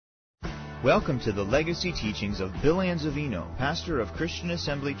Welcome to the legacy teachings of Bill Anzavino, pastor of Christian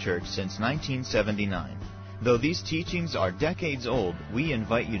Assembly Church since 1979. Though these teachings are decades old, we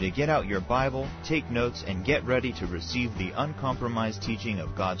invite you to get out your Bible, take notes, and get ready to receive the uncompromised teaching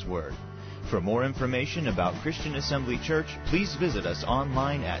of God's Word. For more information about Christian Assembly Church, please visit us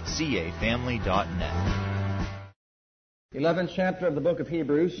online at cafamily.net. 11th chapter of the book of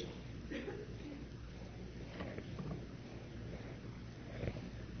Hebrews.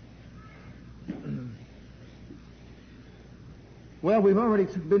 Well, we've already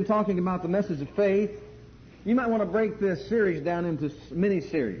been talking about the message of faith. You might want to break this series down into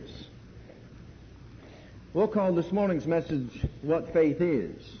mini-series. We'll call this morning's message, What Faith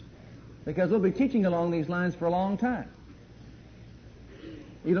Is, because we'll be teaching along these lines for a long time.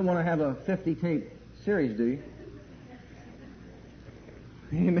 You don't want to have a 50-tape series, do you?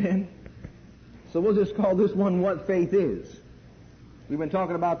 Amen. So we'll just call this one, What Faith Is. We've been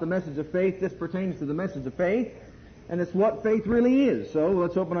talking about the message of faith. This pertains to the message of faith. And it's what faith really is. So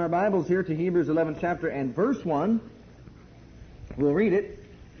let's open our Bibles here to Hebrews 11th chapter and verse 1. We'll read it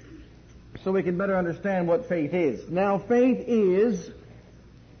so we can better understand what faith is. Now, faith is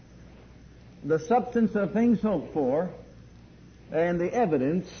the substance of things hoped for and the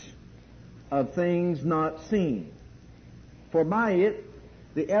evidence of things not seen. For by it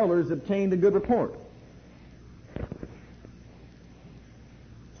the elders obtained a good report.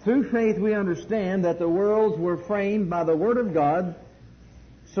 Through faith we understand that the worlds were framed by the Word of God,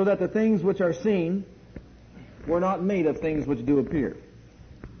 so that the things which are seen were not made of things which do appear.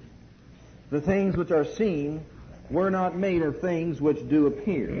 The things which are seen were not made of things which do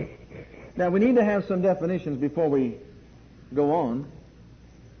appear. Now we need to have some definitions before we go on,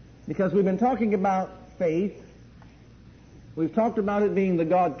 because we've been talking about faith. We've talked about it being the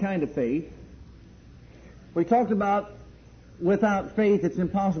God kind of faith. We talked about without faith, it's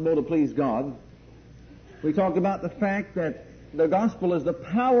impossible to please God. We talked about the fact that the gospel is the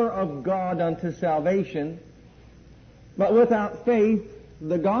power of God unto salvation, but without faith,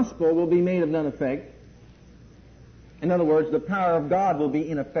 the gospel will be made of none effect. In other words, the power of God will be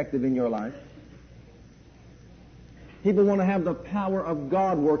ineffective in your life. People want to have the power of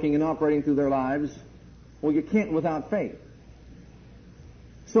God working and operating through their lives. Well, you can't without faith.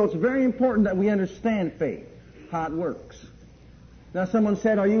 So it's very important that we understand faith, how it works. Now someone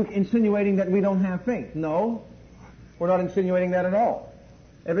said, are you insinuating that we don't have faith? No, we're not insinuating that at all.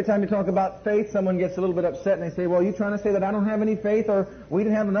 Every time you talk about faith, someone gets a little bit upset and they say, well, are you trying to say that I don't have any faith, or we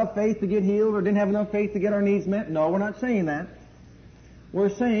didn't have enough faith to get healed, or didn't have enough faith to get our needs met? No, we're not saying that. We're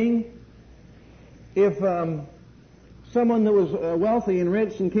saying if someone that was wealthy and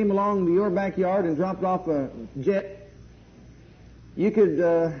rich and came along to your backyard and dropped off a jet, you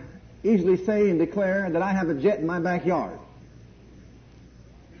could easily say and declare that I have a jet in my backyard.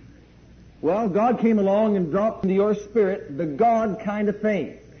 Well, God came along and dropped into your spirit the God kind of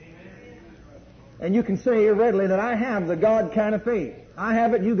faith. And you can say readily that I have the God kind of faith. I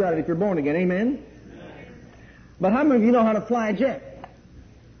have it, you got it if you're born again. Amen? But how many of you know how to fly a jet?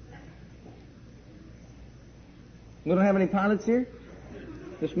 We don't have any pilots here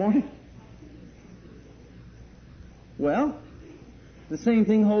this morning? Well, the same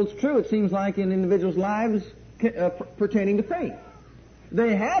thing holds true, it seems like, in individuals' lives pertaining to faith.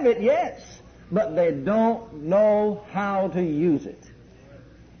 They have it, yes, but they don't know how to use it.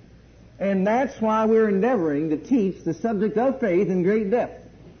 And that's why we're endeavoring to teach the subject of faith in great depth,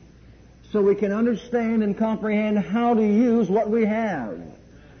 so we can understand and comprehend how to use what we have.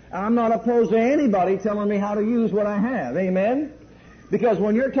 I'm not opposed to anybody telling me how to use what I have, amen? Because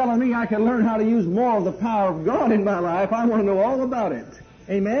when you're telling me I can learn how to use more of the power of God in my life, I want to know all about it,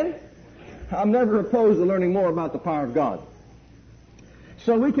 amen? I'm never opposed to learning more about the power of God.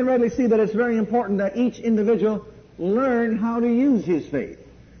 So we can readily see that it's very important that each individual learn how to use his faith.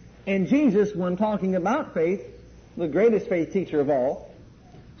 And Jesus, when talking about faith, the greatest faith teacher of all,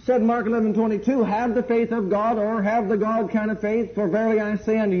 said in Mark 11:22, have the faith of God, or have the God kind of faith, for verily I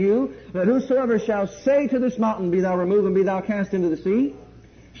say unto you, that whosoever shall say to this mountain, be thou removed and be thou cast into the sea,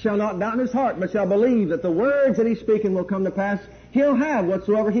 shall not doubt in his heart, but shall believe that the words that he's speaking will come to pass, he'll have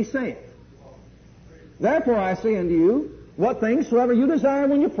whatsoever he saith. Therefore I say unto you, what things soever you desire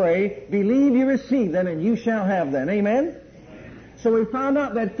when you pray, believe you receive them, and you shall have them. Amen? So we found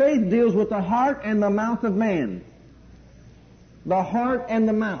out that faith deals with the heart and the mouth of man. The heart and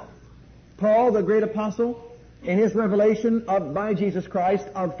the mouth. Paul, the great apostle, in his revelation by Jesus Christ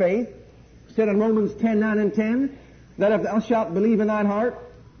of faith, said in Romans 10:9 and 10, that if thou shalt believe in thine heart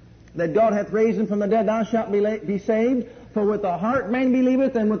that God hath raised him from the dead, thou shalt be saved. For with the heart man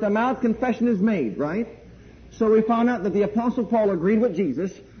believeth, and with the mouth confession is made, right? So we found out that the Apostle Paul agreed with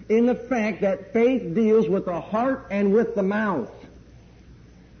Jesus in the fact that faith deals with the heart and with the mouth.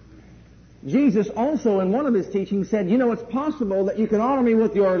 Jesus also in one of his teachings said, you know, it's possible that you can honor me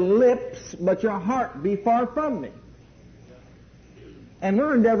with your lips, but your heart be far from me. And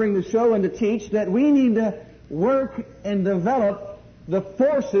we're endeavoring to show and to teach that we need to work and develop the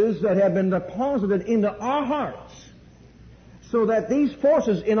forces that have been deposited into our hearts so that these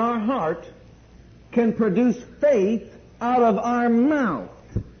forces in our heart can produce faith out of our mouth.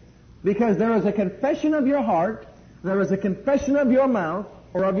 Because there is a confession of your heart, there is a confession of your mouth,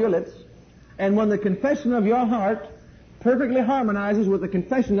 or of your lips, and when the confession of your heart perfectly harmonizes with the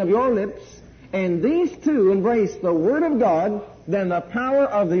confession of your lips, and these two embrace the Word of God, then the power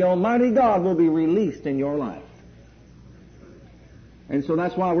of the Almighty God will be released in your life. And so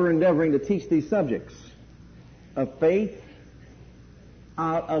that's why we're endeavoring to teach these subjects of faith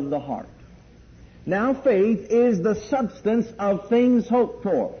out of the heart. Now, faith is the substance of things hoped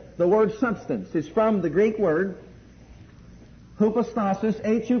for. The word substance is from the Greek word hypostasis,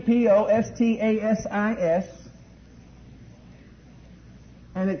 H-U-P-O-S-T-A-S-I-S,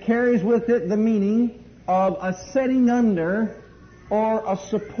 and it carries with it the meaning of a setting under or a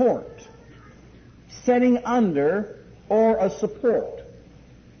support. Setting under or a support.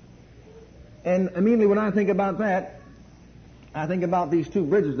 And immediately when I think about that, I think about these two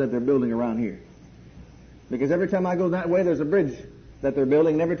bridges that they're building around here. Because every time I go that way, there's a bridge that they're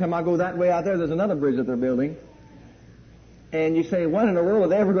building, and every time I go that way out there, there's another bridge that they're building. And you say, when in the world are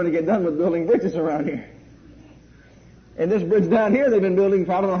they ever going to get done with building bridges around here? And this bridge down here they've been building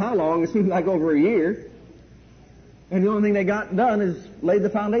for I don't know how long. It seems like over a year. And the only thing they got done is laid the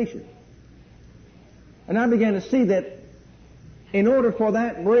foundation. And I began to see that in order for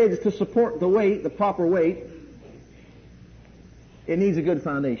that bridge to support the weight, the proper weight, it needs a good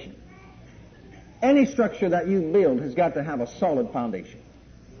foundation. Any structure that you build has got to have a solid foundation.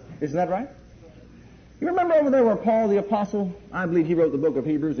 Isn't that right? You remember over there where Paul the Apostle, I believe he wrote the book of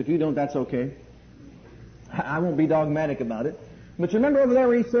Hebrews. If you don't, that's okay. I won't be dogmatic about it. But you remember over there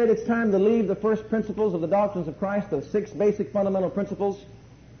where he said it's time to leave the first principles of the doctrines of Christ, the 6 basic fundamental principles,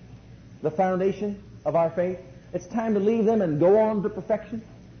 the foundation of our faith. It's time to leave them and go on to perfection.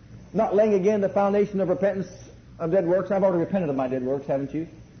 Not laying again the foundation of repentance of dead works. I've already repented of my dead works, haven't you?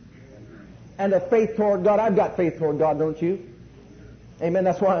 And of faith toward God. I've got faith toward God, don't you? Amen.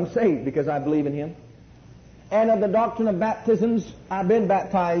 That's why I'm saved, because I believe in Him. And of the doctrine of baptisms, I've been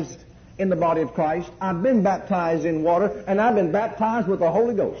baptized in the body of Christ. I've been baptized in water, and I've been baptized with the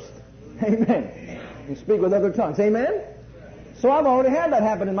Holy Ghost. Amen. And speak with other tongues. Amen? So I've already had that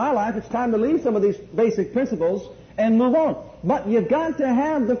happen in my life. It's time to leave some of these basic principles and move on. But you've got to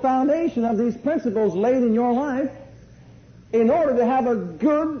have the foundation of these principles laid in your life in order to have a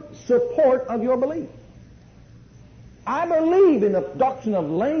good support of your belief. I believe in the doctrine of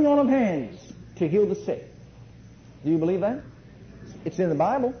laying on of hands to heal the sick. Do you believe that? It's in the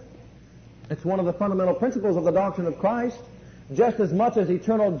Bible. It's one of the fundamental principles of the doctrine of Christ, just as much as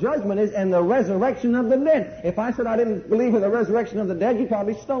eternal judgment is and the resurrection of the dead. If I said I didn't believe in the resurrection of the dead, you'd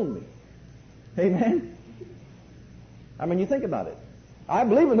probably stone me. Amen? I mean, you think about it. I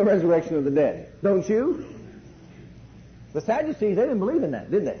believe in the resurrection of the dead. Don't you? The Sadducees, they didn't believe in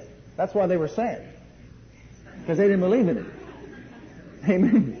that, did they? That's why they were sad. Because they didn't believe in it.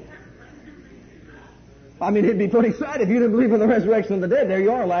 Amen. I mean, it'd be pretty sad if you didn't believe in the resurrection of the dead. There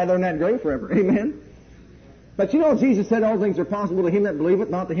you are, lying there in that grave forever. Amen. But you know, Jesus said all things are possible to him that believeth,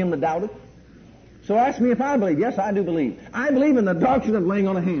 not to him that doubteth. So ask me if I believe. Yes, I do believe. I believe in the doctrine of laying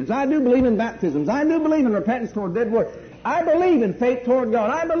on of hands. I do believe in baptisms. I do believe in repentance toward dead works. I believe in faith toward God.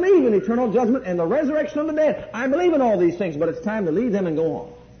 I believe in eternal judgment and the resurrection of the dead. I believe in all these things, but it's time to leave them and go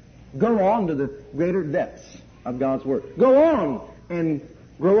on. Go on to the greater depths of God's Word. Go on and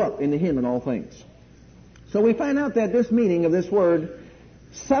grow up into Him in all things. So we find out that this meaning of this word,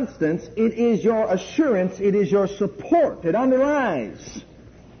 substance, it is your assurance, it is your support. It underlies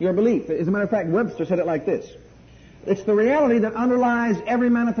your belief. As a matter of fact, Webster said it like this. It's the reality that underlies every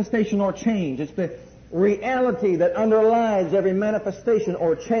manifestation or change. It's the reality that underlies every manifestation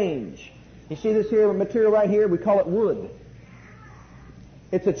or change. You see this here material right here? We call it wood.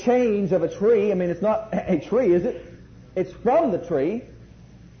 It's a change of a tree. I mean, it's not a tree, is it? It's from the tree,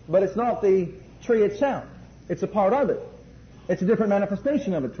 but it's not the tree itself. It's a part of it. It's a different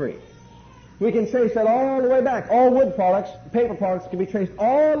manifestation of a tree. We can trace that all the way back. All wood products, paper products, can be traced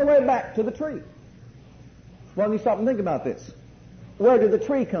all the way back to the tree. Why don't you stop and think about this? Where did the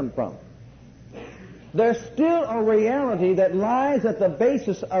tree come from? There's still a reality that lies at the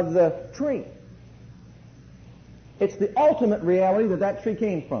basis of the tree. It's the ultimate reality that that tree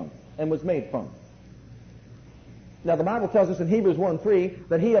came from and was made from. Now the Bible tells us in Hebrews 1:3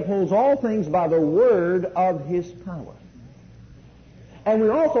 that He upholds all things by the word of His power. And we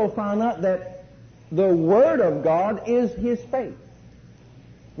also found out that the Word of God is His faith.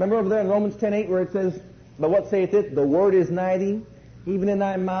 Remember over there in Romans 10:8 where it says, "But what saith it? The Word is nigh thee, even in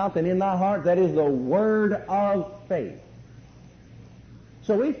thy mouth and in thy heart." That is the Word of faith.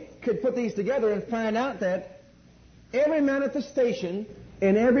 So we could put these together and find out that every manifestation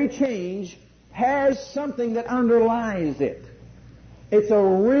and every change has something that underlies it. It's a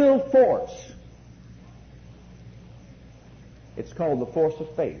real force. It's called the force of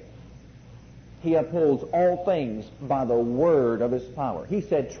faith. He upholds all things by the word of His power. He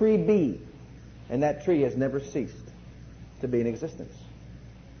said, "Tree be," and that tree has never ceased to be in existence.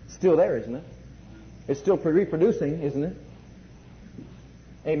 It's still there, isn't it? It's still reproducing, isn't it?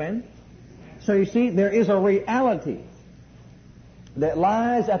 Amen? So you see, there is a reality that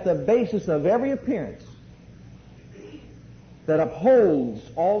lies at the basis of every appearance that upholds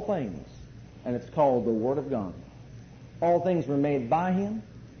all things, and it's called the Word of God. All things were made by Him,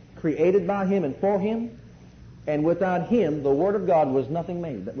 created by Him and for Him, and without Him, the Word of God was nothing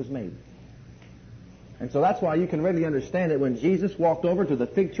made that was made. And so that's why you can readily understand it when Jesus walked over to the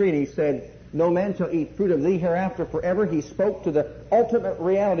fig tree and He said, "No man shall eat fruit of thee hereafter forever." He spoke to the ultimate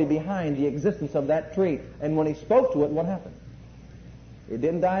reality behind the existence of that tree. And when He spoke to it, what happened? It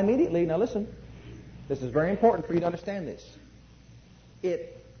didn't die immediately. Now listen, this is very important for you to understand this.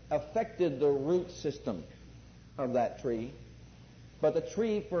 It affected the root system of that tree, but the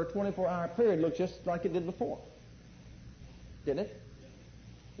tree for a 24-hour period looked just like it did before. Didn't it?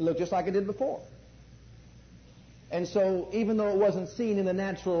 It looked just like it did before. And so, even though it wasn't seen in the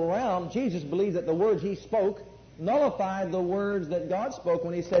natural realm, Jesus believed that the words He spoke nullified the words that God spoke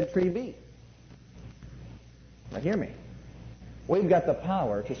when He said, "Tree be." Now hear me. We've got the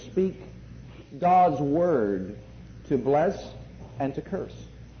power to speak God's word to bless and to curse.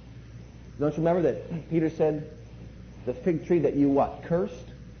 Don't you remember that Peter said, "The fig tree that you" what?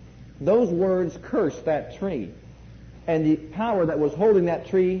 Cursed? Those words cursed that tree. And the power that was holding that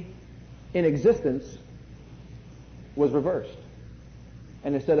tree in existence was reversed.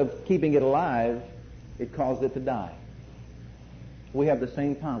 And instead of keeping it alive, it caused it to die. We have the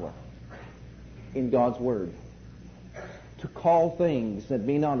same power in God's Word to call things that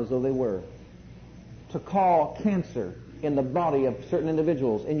be not as though they were. To call cancer in the body of certain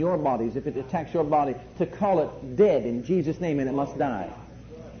individuals, in your bodies, if it attacks your body, to call it dead in Jesus' name, and it must die.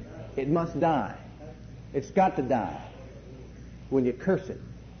 It must die. It's got to die when you curse it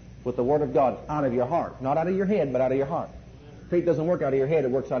with the Word of God out of your heart. Not out of your head, but out of your heart. Faith doesn't work out of your head, it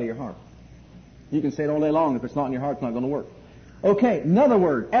works out of your heart. You can say it all day long. If it's not in your heart, it's not going to work. Okay, another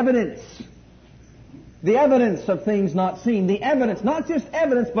word, evidence. The evidence of things not seen. The evidence, not just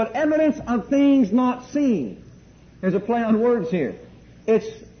evidence, but evidence of things not seen. There's a play on words here. It's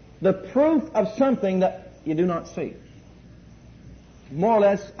the proof of something that you do not see. More or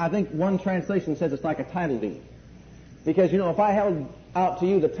less, I think one translation says it's like a title deed. Because, if I held out to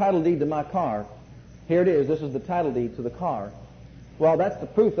you the title deed to my car, here it is, this is the title deed to the car. Well, that's the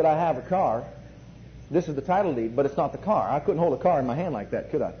proof that I have a car. This is the title deed, but it's not the car. I couldn't hold a car in my hand like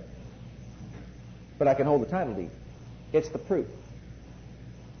that, could I? But I can hold the title deed. It's the proof.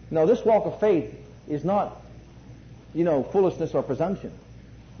 No, this walk of faith is not, foolishness or presumption.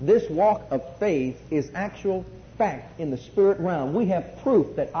 This walk of faith is actual fact in the spirit realm. We have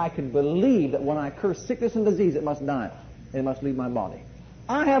proof that I can believe that when I curse sickness and disease, it must die and it must leave my body.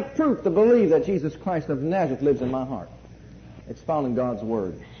 I have proof to believe that Jesus Christ of Nazareth lives in my heart. It's found in God's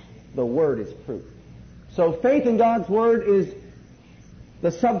Word. The Word is proof. So faith in God's Word is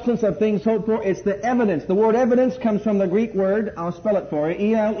the substance of things hoped for. It's the evidence. The word evidence comes from the Greek word, I'll spell it for you,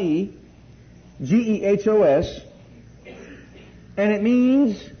 E-L-E-G-E-H-O-S. And it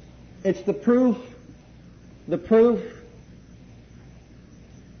means it's the proof,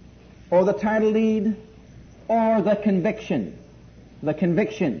 or the title deed, or the conviction. The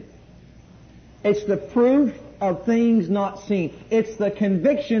conviction. It's the proof of things not seen. It's the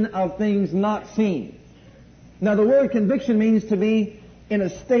conviction of things not seen. Now the word conviction means to be in a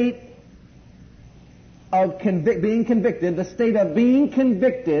state of being convicted, the state of being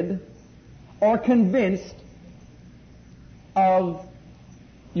convicted or convinced of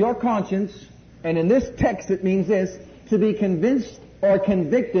your conscience, and in this text it means this, to be convinced or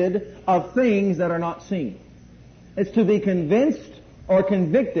convicted of things that are not seen. It's to be convinced or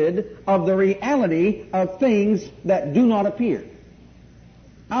convicted of the reality of things that do not appear.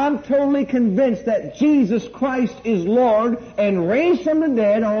 I'm totally convinced that Jesus Christ is Lord and raised from the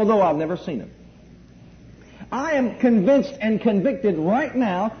dead, although I've never seen Him. I am convinced and convicted right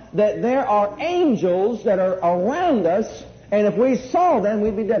now that there are angels that are around us, and if we saw them,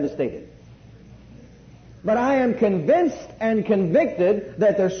 we'd be devastated. But I am convinced and convicted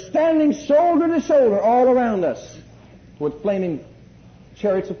that they're standing shoulder to shoulder all around us with flaming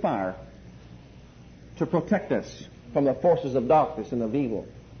chariots of fire to protect us from the forces of darkness and of evil.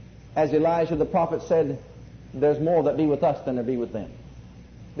 As Elijah the prophet said, there's more that be with us than there be with them.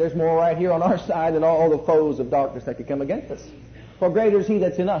 There's more right here on our side than all the foes of darkness that could come against us. For greater is He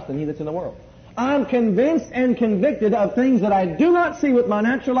that's in us than he that's in the world. I'm convinced and convicted of things that I do not see with my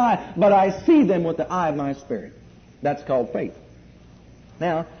natural eye, but I see them with the eye of my spirit. That's called faith.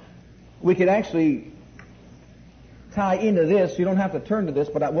 Now, we could actually tie into this. You don't have to turn to this,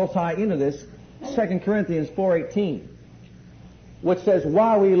 but I will tie into this. 2 Corinthians 4:18, which says,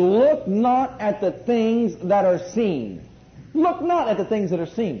 while we look not at the things that are seen. Look not at the things that are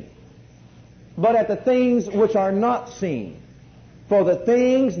seen, but at the things which are not seen. For the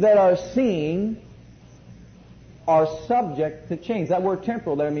things that are seen are subject to change. That word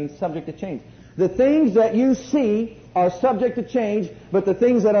temporal there means subject to change. The things that you see are subject to change, but the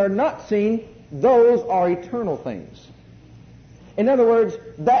things that are not seen, those are eternal things. In other words,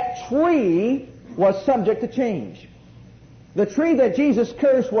 that tree was subject to change. The tree that Jesus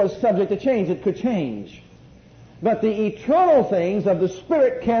cursed was subject to change. It could change. But the eternal things of the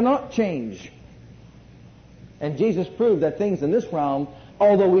Spirit cannot change. And Jesus proved that things in this realm,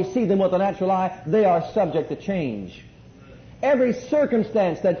 although we see them with the natural eye, they are subject to change. Every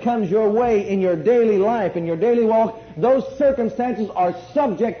circumstance that comes your way in your daily life, in your daily walk, those circumstances are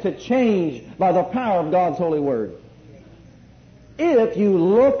subject to change by the power of God's holy word. If you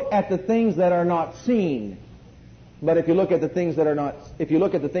look at the things that are not seen, but if you look at the things that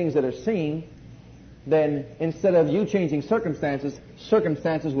are seen, then instead of you changing circumstances,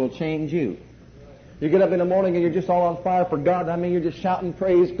 circumstances will change you. You get up in the morning and you're just all on fire for God. I mean, you're just shouting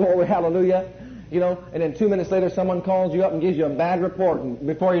praise, glory, hallelujah. You know, and then 2 minutes later someone calls you up and gives you a bad report, and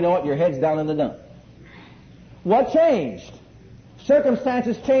before you know it, your head's down in the dump. What changed?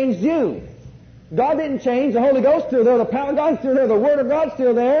 Circumstances changed you. God didn't change. The Holy Ghost's still there. The power of God's still there. The Word of God's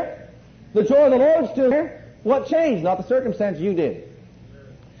still there. The joy of the Lord's still there. What changed? Not the circumstance, you did.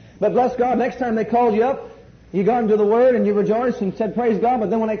 But bless God, next time they called you up, you got into the Word and you rejoiced and said, praise God. But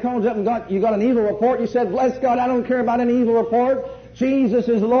then when they called you up and you got an evil report, you said, bless God, I don't care about any evil report. Jesus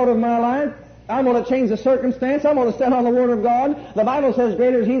is the Lord of my life. I'm going to change the circumstance. I'm going to stand on the Word of God. The Bible says,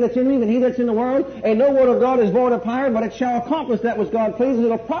 greater is He that's in me than he that's in the world. And no Word of God is void of power, but it shall accomplish that which God pleases.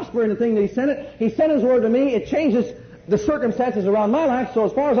 It'll prosper in the thing that He sent it. He sent His Word to me. It changes the circumstances around my life. So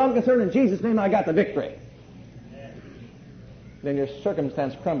as far as I'm concerned, in Jesus' name, I got the victory. Then your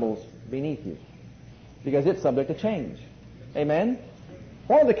circumstance crumbles beneath you, because it's subject to change. Amen?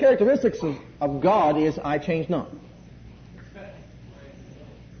 One of the characteristics of God is, I change not.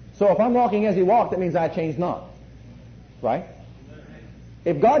 So if I'm walking as He walked, that means I change not. Right?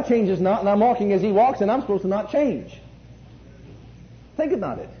 If God changes not and I'm walking as He walks, then I'm supposed to not change. Think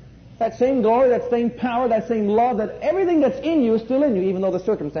about it. That same glory, that same power, that same love, that everything that's in you is still in you, even though the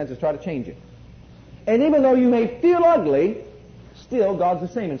circumstances try to change it. And even though you may feel ugly, still God's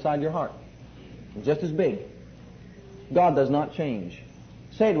the same inside your heart. Just as big. God does not change.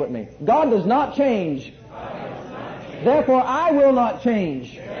 Say it with me. God does not change. Therefore I will not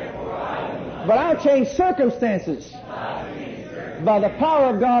change. But I'll change circumstances by the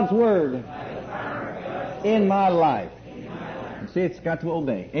power of God's Word in my life. See, it's got to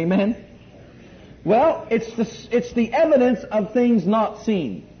obey. Amen? Well, it's the evidence of things not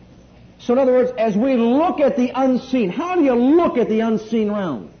seen. So in other words, as we look at the unseen, how do you look at the unseen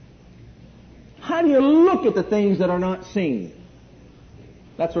realm? How do you look at the things that are not seen?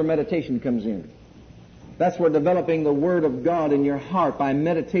 That's where meditation comes in. That's where developing the Word of God in your heart by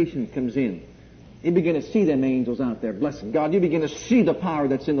meditation comes in. You begin to see them angels out there blessing God. You begin to see the power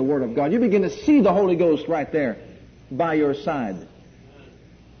that's in the Word of God. You begin to see the Holy Ghost right there by your side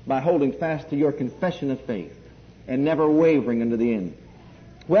by holding fast to your confession of faith and never wavering unto the end.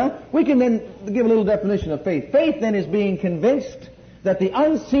 Well, we can then give a little definition of faith. Faith then is being convinced that the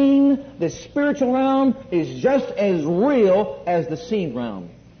unseen, the spiritual realm, is just as real as the seen realm.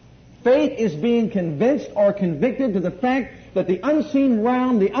 Faith is being convinced or convicted to the fact that the unseen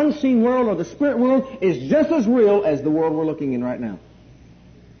realm, the unseen world, or the spirit world is just as real as the world we're looking in right now.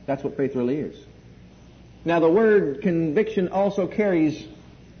 That's what faith really is. Now, the word conviction also carries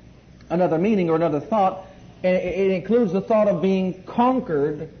another meaning or another thought, and it includes the thought of being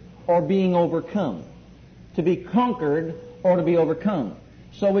conquered or being overcome. To be conquered or to be overcome.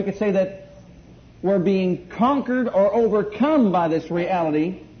 So we could say that we're being conquered or overcome by this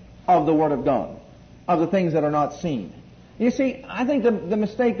reality of the Word of God. of the things that are not seen. You see, I think the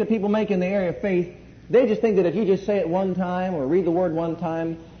mistake that people make in the area of faith, they just think that if you just say it one time or read the Word one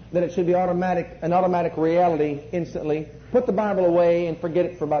time, that it should be an automatic reality instantly. Put the Bible away and forget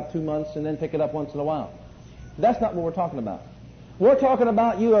it for about 2 months and then pick it up once in a while. That's not what we're talking about. We're talking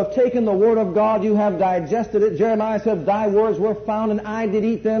about you have taken the Word of God, you have digested it. Jeremiah said, Thy words were found and I did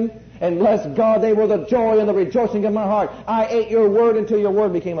eat them. And bless God, they were the joy and the rejoicing of my heart. I ate your Word until your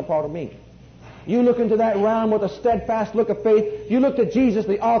Word became a part of me. You look into that realm with a steadfast look of faith. You look to Jesus,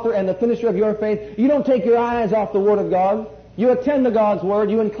 the author and the finisher of your faith. You don't take your eyes off the Word of God. You attend to God's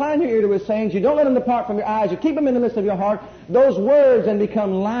Word. You incline your ear to His sayings. You don't let them depart from your eyes. You keep them in the midst of your heart. Those words then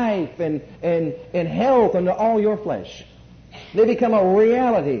become life and health unto all your flesh. They become a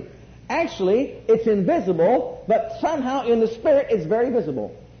reality. Actually, it's invisible, but somehow in the Spirit it's very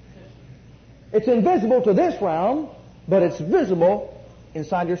visible. It's invisible to this realm, but it's visible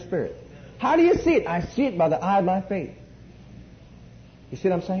inside your spirit. How do you see it? I see it by the eye of my faith. You see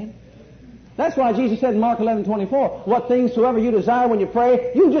what I'm saying? That's why Jesus said in Mark 11:24, what things soever you desire when you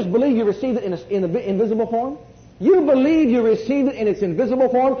pray, you just believe you received it in the invisible form. You believe you received it in its invisible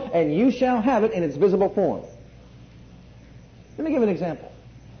form, and you shall have it in its visible form. Let me give an example.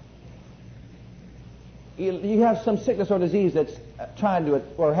 You have some sickness or disease that's trying to,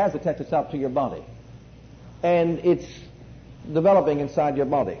 or has attached itself to your body. And it's developing inside your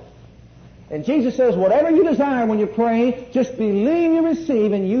body. And Jesus says, whatever you desire when you pray, just believe you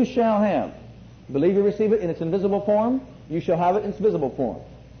receive and you shall have. Believe you receive it in its invisible form, you shall have it in its visible form.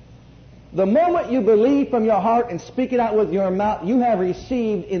 The moment you believe from your heart and speak it out with your mouth, you have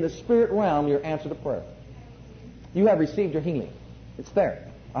received in the spirit realm your answer to prayer. You have received your healing. It's there.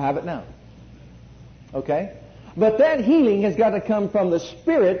 I have it now. Okay? But that healing has got to come from the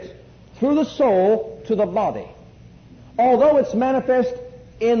spirit through the soul to the body. Although it's manifest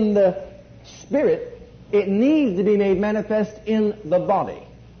in the spirit, it needs to be made manifest in the body.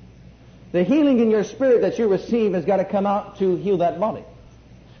 The healing in your spirit that you receive has got to come out to heal that body.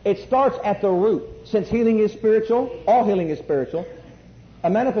 It starts at the root. Since healing is spiritual, all healing is spiritual, a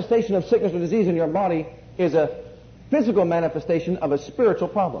manifestation of sickness or disease in your body is a physical manifestation of a spiritual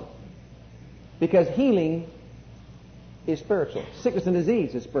problem. Because healing is spiritual. Sickness and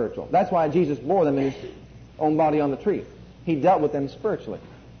disease is spiritual. That's why Jesus bore them in His own body on the tree. He dealt with them spiritually.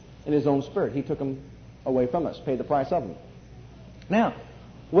 In His own spirit. He took them away from us. Paid the price of them. Now,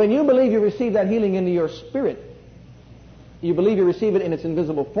 when you believe you receive that healing into your spirit, you believe you receive it in its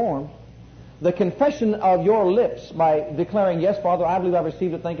invisible form, the confession of your lips by declaring, yes, Father, I believe I've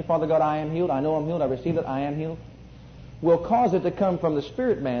received it. Thank you, Father God, I am healed. I know I'm healed. I received it. I am healed. Will cause it to come from the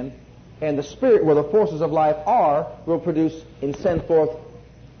spirit man. And the spirit, where the forces of life are, will produce and send forth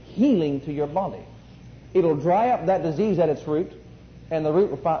healing to your body. It'll dry up that disease at its root, and the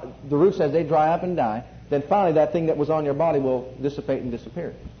roots, as they dry up and die, then finally that thing that was on your body will dissipate and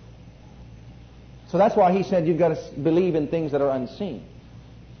disappear. So that's why He said you've got to believe in things that are unseen.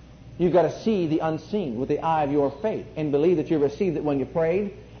 You've got to see the unseen with the eye of your faith and believe that you received it when you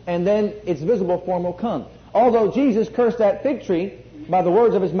prayed, and then its visible form will come. Although Jesus cursed that fig tree by the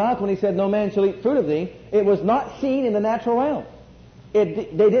words of His mouth when He said, no man shall eat fruit of thee, it was not seen in the natural realm. They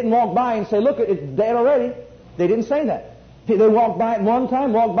didn't walk by and say, look, it's dead already. They didn't say that. They walked by it one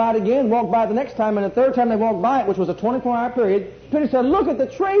time, walked by it again, walked by it the next time, and the third time they walked by it, which was a 24-hour period, Peter said, look at the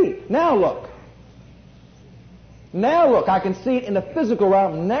tree. Now look. Now look. I can see it in the physical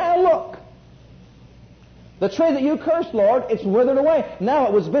realm. Now look. The tree that you cursed, Lord, it's withered away. Now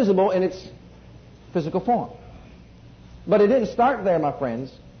it was visible in its physical form. But it didn't start there, my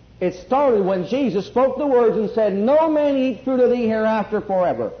friends. It started when Jesus spoke the words and said, no man eat fruit of thee hereafter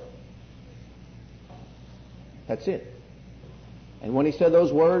forever. That's it. And when He said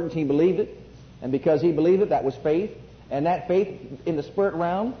those words, he believed it. And because he believed it, that was faith. And that faith in the spirit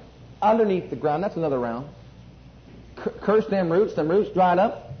realm, underneath the ground, that's another realm, cursed them roots dried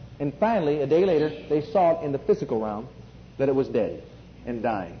up. And finally, a day later, they saw it in the physical realm that it was dead and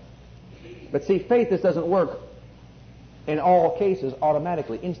dying. But see, faith just doesn't work in all cases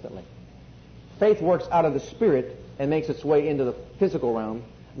automatically, instantly. Faith works out of the spirit and makes its way into the physical realm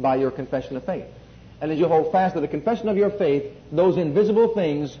by your confession of faith. And as you hold fast to the confession of your faith, those invisible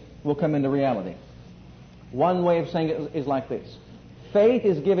things will come into reality. One way of saying it is like this. Faith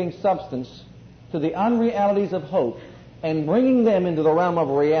is giving substance to the unrealities of hope and bringing them into the realm of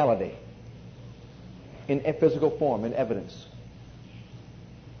reality in a physical form, in evidence.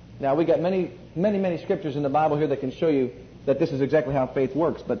 Now, we got many scriptures in the Bible here that can show you that this is exactly how faith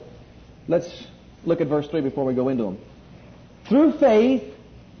works. But let's look at verse 3 before we go into them. Through faith,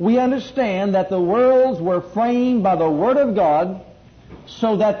 we understand that the worlds were framed by the Word of God,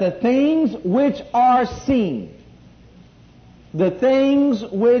 so that the things which are seen, the things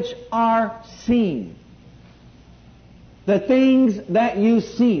which are seen, the things that you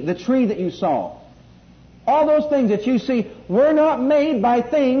see, the tree that you saw, all those things that you see were not made by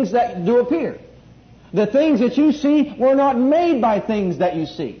things that do appear. The things that you see were not made by things that you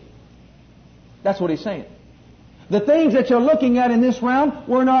see. That's what he's saying. The things that you're looking at in this realm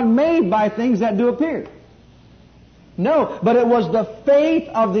were not made by things that do appear. No, but it was the faith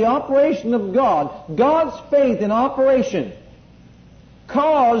of the operation of God. God's faith in operation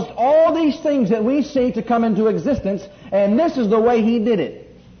caused all these things that we see to come into existence, and this is the way He did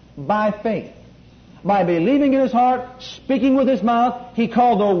it. By faith. By believing in his heart, speaking with his mouth, he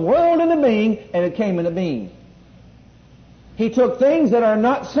called the world into being, and it came into being. He took things that are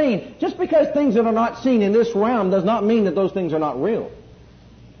not seen. Just because things that are not seen in this realm does not mean that those things are not real.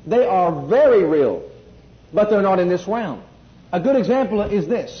 They are very real, but they're not in this realm. A good example is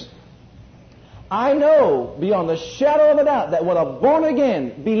this. I know beyond the shadow of a doubt that when a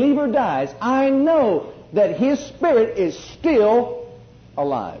born-again believer dies, I know that his spirit is still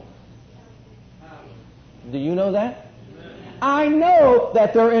alive. Do you know that? I know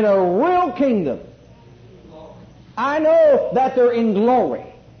that they're in a real kingdom. I know that they're in glory.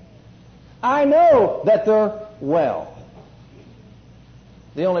 I know that they're well.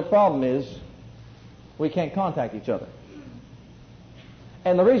 The only problem is we can't contact each other.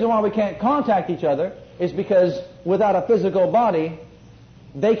 And the reason why we can't contact each other is because without a physical body,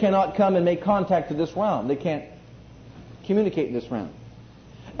 they cannot come and make contact to this realm. They can't communicate in this realm.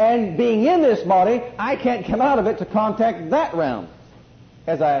 And being in this body, I can't come out of it to contact that realm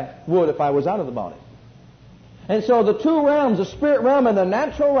as I would if I was out of the body. And so the two realms, the spirit realm and the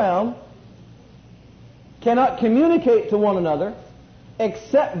natural realm, cannot communicate to one another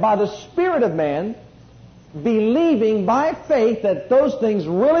except by the spirit of man believing by faith that those things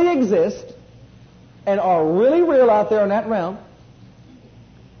really exist and are really real out there in that realm,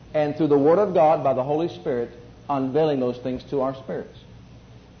 and through the Word of God by the Holy Spirit unveiling those things to our spirits.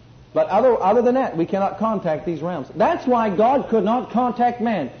 But other than that, we cannot contact these realms. That's why God could not contact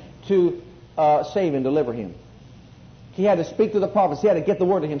man to save and deliver him. He had to speak to the prophets. He had to get the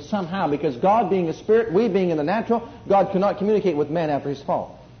word to him somehow, because God being a spirit, we being in the natural, God could not communicate with man after his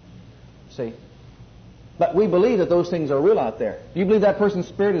fall. See? But we believe that those things are real out there. Do you believe that person's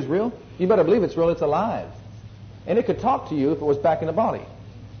spirit is real? You better believe it's real. It's alive. And it could talk to you if it was back in the body.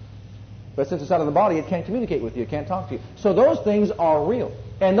 But since it's out of the body, it can't communicate with you. It can't talk to you. So those things are real.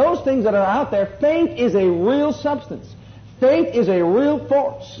 And those things that are out there, faith is a real substance. Faith is a real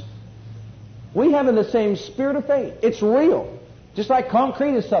force. We have in the same spirit of faith. It's real. Just like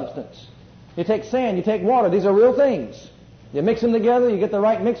concrete is substance. You take sand, you take water. These are real things. You mix them together, you get the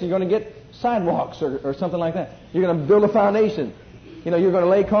right mix, you're going to get sidewalks or something like that. You're going to build a foundation. You're going to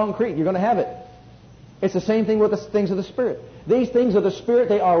lay concrete. You're going to have it. It's the same thing with the things of the Spirit. These things of the Spirit,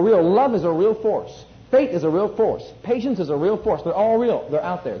 they are real. Love is a real force. Faith is a real force. Patience is a real force. They're all real. They're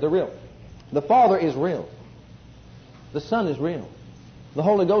out there. They're real. The Father is real. The Son is real. The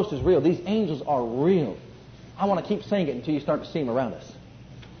Holy Ghost is real. These angels are real. I want to keep saying it until you start to see them around us.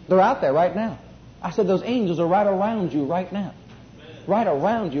 They're out there right now. I said those angels are right around you right now. Right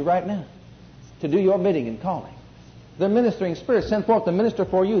around you right now. To do your bidding and calling. The ministering spirits sent forth to minister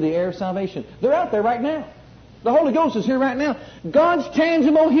for you, the heir of salvation. They're out there right now. The Holy Ghost is here right now. God's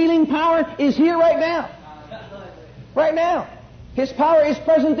tangible healing power is here right now. Right now. His power is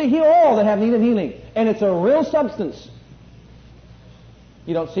present to heal all that have need of healing. And it's a real substance.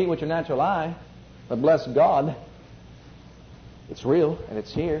 You don't see it with your natural eye, but bless God, it's real and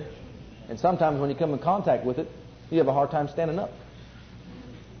it's here. And sometimes when you come in contact with it, you have a hard time standing up.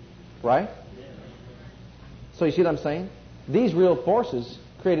 Right? So you see what I'm saying? These real forces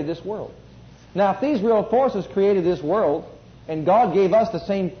created this world. Now, if these real forces created this world, and God gave us the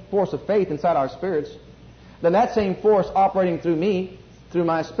same force of faith inside our spirits, then that same force operating through me, through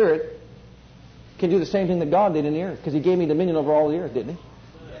my spirit, can do the same thing that God did in the earth, because He gave me dominion over all the earth, didn't He?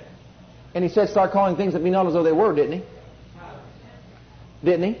 And He said, start calling things that be not as though they were, didn't He?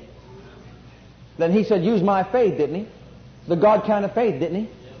 Didn't He? Then He said, use my faith, didn't He? The God kind of faith, didn't He?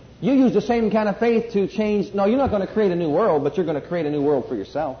 You use the same kind of faith to change. No, you're not going to create a new world, but you're going to create a new world for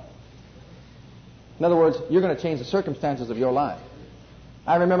yourself. In other words, you're going to change the circumstances of your life.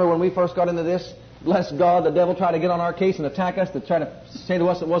 I remember when we first got into this, bless God, the devil tried to get on our case and attack us, to try to say to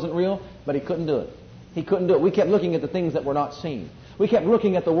us it wasn't real, but he couldn't do it. He couldn't do it. We kept looking at the things that were not seen. We kept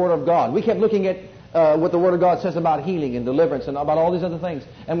looking at the Word of God. We kept looking at what the Word of God says about healing and deliverance and about all these other things.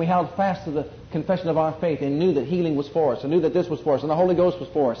 And we held fast to the confession of our faith and knew that healing was for us and knew that this was for us and the Holy Ghost was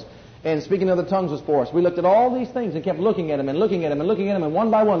for us. And speaking of the tongues was for us. We looked at all these things and kept looking at them and looking at them and looking at them, and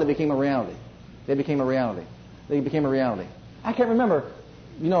one by one they became a reality. They became a reality. They became a reality. I can't remember,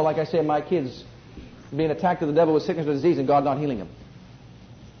 like I said, my kids being attacked of the devil with sickness or disease and God not healing them.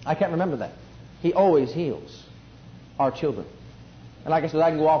 I can't remember that. He always heals our children. And like I said, I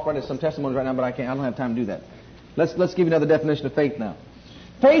can go off right into some testimonies right now, but I don't have time to do that. Let's give you another definition of faith now.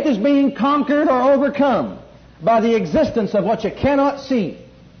 Faith is being conquered or overcome by the existence of what you cannot see.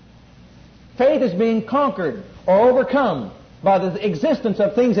 Faith is being conquered or overcome by the existence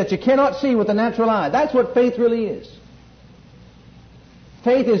of things that you cannot see with the natural eye. That's what faith really is.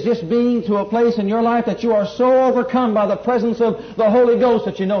 Faith is just being to a place in your life that you are so overcome by the presence of the Holy Ghost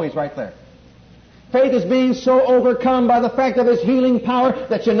that you know He's right there. Faith is being so overcome by the fact of His healing power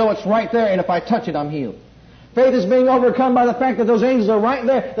that you know it's right there, and if I touch it, I'm healed. Faith is being overcome by the fact that those angels are right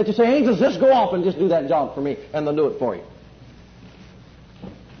there, that you say, angels, just go off and just do that job for me, and they'll do it for you.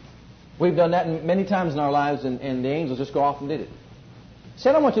 We've done that many times in our lives, and the angels just go off and did it. See,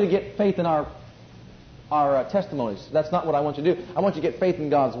 I don't want you to get faith in our testimonies. That's not what I want you to do. I want you to get faith in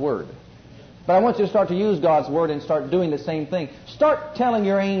God's Word. But I want you to start to use God's Word and start doing the same thing. Start telling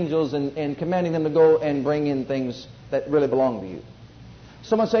your angels and commanding them to go and bring in things that really belong to you.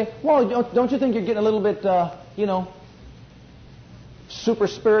 Someone say, well, don't you think you're getting a little bit, super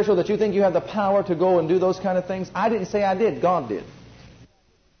spiritual, that you think you have the power to go and do those kind of things? I didn't say I did. God did.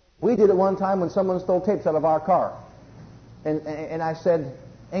 We did it one time when someone stole tapes out of our car. And I said,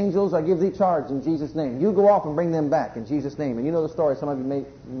 angels, I give thee charge in Jesus' name. You go off and bring them back in Jesus' name. And you know the story. Some of you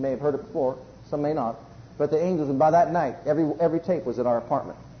may have heard it before. Some may not. But the angels, and by that night, every tape was at our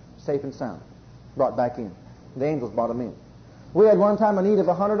apartment, safe and sound, brought back in. The angels brought them in. We had one time a need of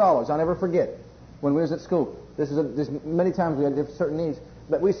 $100. I'll never forget. When we was at school. This many times we had certain needs.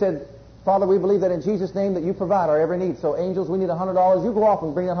 But we said, Father, we believe that in Jesus' name that you provide our every need. So angels, we need $100. You go off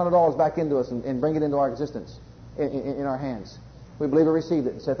and bring that $100 back into us and bring it into our existence in our hands. We believe we received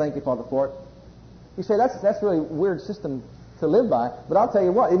it and say, thank you, Father, for it. You say, that's really a weird system to live by. But I'll tell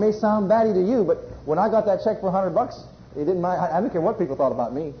you what, it may sound batty to you, but when I got that check for $100, it didn't mind. I didn't care what people thought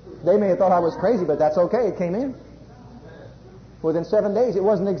about me. They may have thought I was crazy, but that's okay. It came in. Within 7 days, it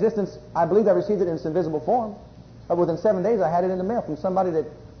was in existence. I believe I received it in its invisible form. But within 7 days, I had it in the mail from somebody that...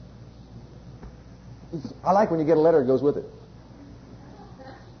 I like when you get a letter that goes with it.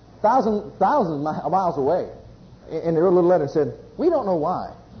 Thousands of miles away. And they wrote a little letter and said, we don't know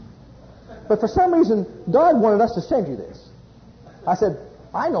why, but for some reason, God wanted us to send you this. I said,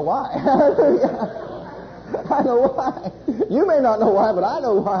 I know why. I know why. You may not know why, but I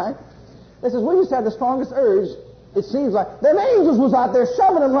know why. They says, we just had the strongest urge. It seems like them angels was out there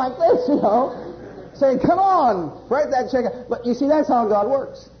shoving them like this, saying, come on, write that check. But you see, that's how God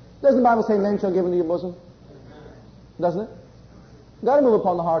works. Doesn't the Bible say men shall give into your bosom? Doesn't it? Got to move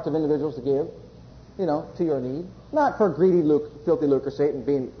upon the hearts of individuals to give, to your need. Not for greedy, filthy lucre sake and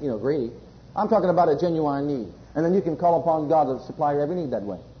being, greedy. I'm talking about a genuine need. And then you can call upon God to supply your every need that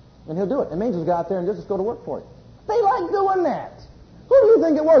way. And He'll do it. And angels go out there and just go to work for you. They like doing that. Who do you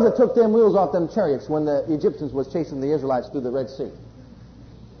think it was that took them wheels off them chariots when the Egyptians was chasing the Israelites through the Red Sea?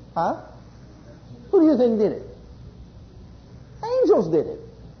 Huh? Who do you think did it? Angels did it.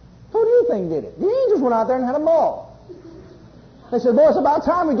 Who do you think did it? The angels went out there and had a ball. They said, boy, it's about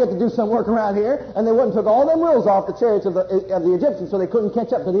time we get to do some work around here. And they went and took all them wheels off the chariots of the Egyptians so they couldn't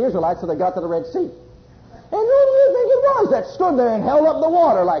catch up to the Israelites so they got to the Red Sea. And who do you think it was that stood there and held up the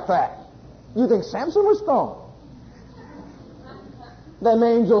water like that? You think Samson was strong? Them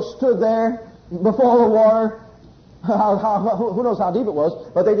angels stood there before the water. Who knows how deep it was,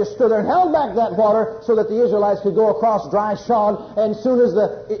 but they just stood there and held back that water so that the Israelites could go across dry shod. And as soon as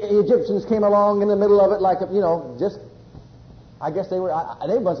the Egyptians came along in the middle of it, I guess they were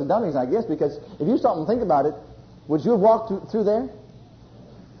a bunch of dummies, I guess, because if you stop and think about it, would you have walked through there?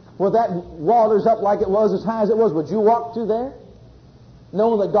 With that water's up like it was, as high as it was, would you walk through there?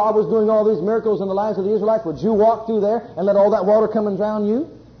 Knowing that God was doing all these miracles in the lives of the Israelites, would you walk through there and let all that water come and drown you?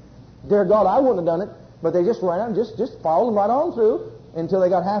 Dear God, I wouldn't have done it. But they just ran out and just followed them right on through until they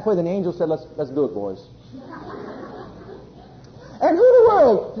got halfway. Then the angel said, let's do it, boys. And who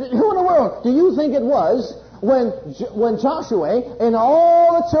in the world do you think it was when Joshua and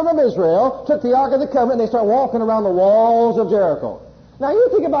all the children of Israel took the Ark of the Covenant and they started walking around the walls of Jericho? Now you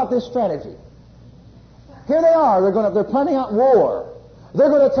think about this strategy. Here they are. They're planning out war. They're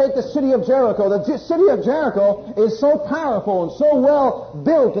going to take the city of Jericho. The city of Jericho is so powerful and so well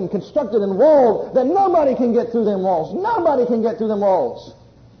built and constructed and walled that nobody can get through them walls. Nobody can get through them walls.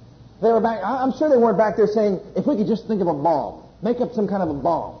 I'm sure they weren't back there saying, if we could just think of a bomb, make up some kind of a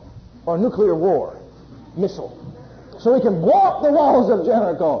bomb or a nuclear war missile, so he can blow up the walls of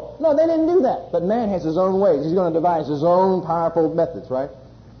Jericho. No, they didn't do that. But man has his own ways. He's going to devise his own powerful methods, right?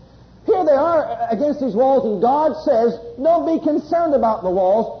 Here they are against these walls, and God says, don't be concerned about the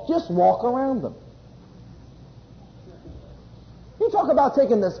walls, just walk around them. You talk about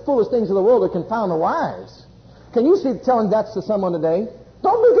taking the foolish things of the world to confound the wise. Can you see telling that to someone today?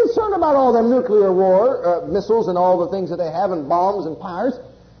 Don't be concerned about all them nuclear war missiles and all the things that they have and bombs and fires.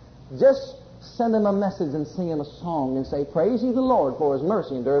 Just send them a message and sing them a song and say, praise ye the Lord, for his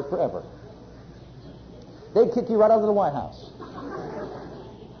mercy endureth forever. They'd kick you right out of the White House.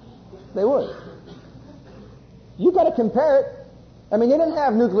 They would. You've got to compare it. I mean, they didn't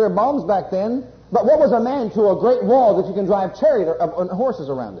have nuclear bombs back then, but what was a man to a great wall that you can drive chariot or horses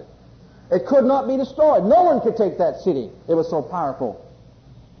around it? It could not be destroyed. No one could take that city. It was so powerful.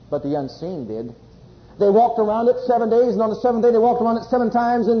 But the unseen did. They walked around it 7 days, and on the seventh day they walked around it 7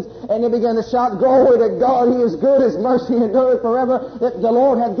 times, and they began to shout, glory to God, he is good, his mercy endureth forever, that the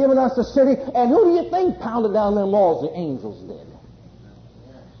Lord had given us the city. And who do you think pounded down them walls? The angels did.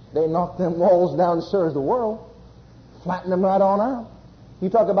 They knocked them walls down sure as the world, flattened them right on out. You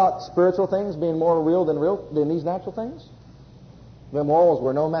talk about spiritual things being more real than these natural things? Them walls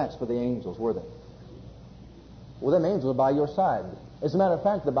were no match for the angels, were they? Well, them angels are by your side. As a matter of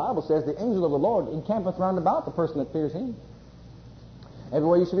fact, the Bible says the angel of the Lord encampeth round about the person that fears him.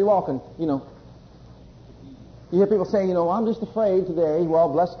 Everywhere you should be walking, you hear people saying, I'm just afraid today. Well,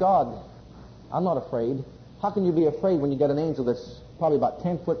 bless God. I'm not afraid. How can you be afraid when you got an angel that's probably about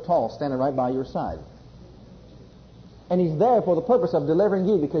 10 foot tall standing right by your side? And he's there for the purpose of delivering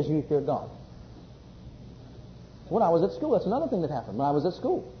you because you fear God. When I was at school, that's another thing that happened. When I was at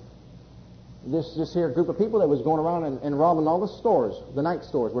school, this here group of people that was going around and robbing all the stores, the night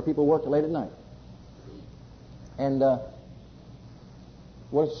stores where people worked late at night. And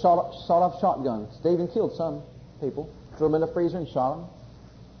shot off shotguns. They even killed some people. Threw them in the freezer and shot them.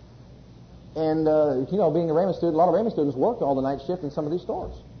 And, being a Raymond student, a lot of Raymond students worked all the night shift in some of these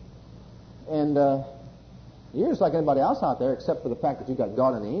stores. And you're just like anybody else out there, except for the fact that you've got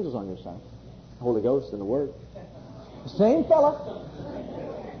God and the angels on your side. The Holy Ghost and the Word. The same fella.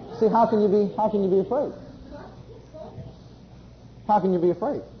 See, how can you be afraid? How can you be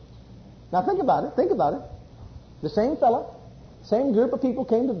afraid? Now think about it. The same fella, same group of people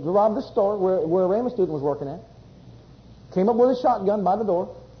came to rob the store where a Raymond student was working at. Came up with a shotgun by the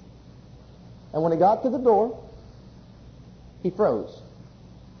door. And when he got to the door, he froze.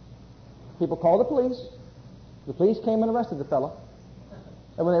 People called the police. The police came and arrested the fellow.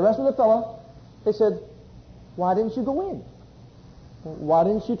 And when they arrested the fellow, they said, why didn't you go in? Why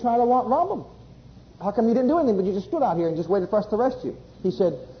didn't you try to rob him? How come you didn't do anything, but you just stood out here and just waited for us to arrest you? He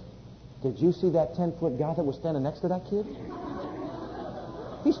said, did you see that 10-foot guy that was standing next to that kid?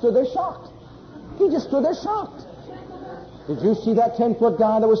 He stood there shocked. He just stood there shocked. Did you see that 10-foot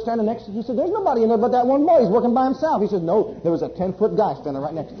guy that was standing next to him? He said, there's nobody in there but that one boy. He's working by himself. He said, no, there was a 10-foot guy standing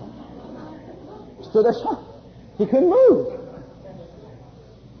right next to him. He stood there shocked. He couldn't move.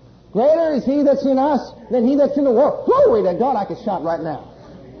 Greater is he that's in us than he that's in the world. Glory to God, I could shout right now.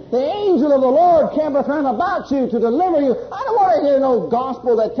 The angel of the Lord campeth round about you to deliver you. I don't want to hear no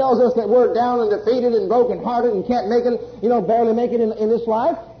gospel that tells us that we're down and defeated and broken-hearted and can't make it, barely make it in this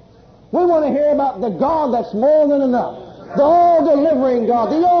life. We want to hear about the God that's more than enough. The all-delivering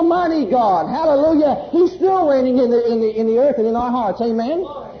God, the almighty God. Hallelujah. He's still reigning in the earth and in our hearts. Amen?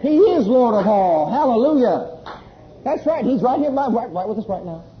 He is Lord of all. Hallelujah. That's right. He's right here, right with us right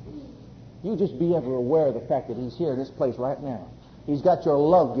now. You just be ever aware of the fact that he's here in this place right now. He's got your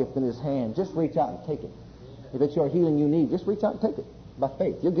love gift in his hand. Just reach out and take it. If it's your healing you need, just reach out and take it. By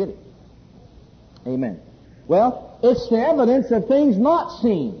faith, you'll get it. Amen. Well, it's the evidence of things not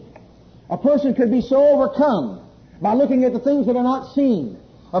seen. A person could be so overcome by looking at the things that are not seen.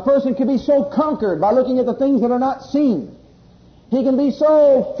 A person could be so conquered by looking at the things that are not seen. He can be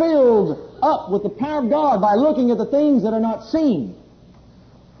so filled up with the power of God by looking at the things that are not seen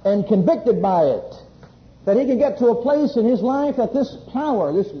and convicted by it, that he can get to a place in his life that this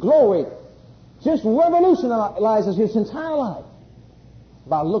power, this glory, just revolutionizes his entire life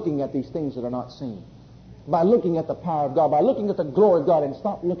by looking at these things that are not seen, by looking at the power of God, by looking at the glory of God, and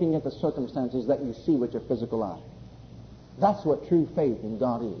stop looking at the circumstances that you see with your physical eye. That's what true faith in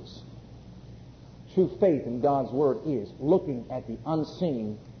God is. True faith in God's Word is looking at the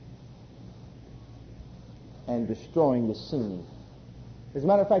unseen and destroying the seen. As a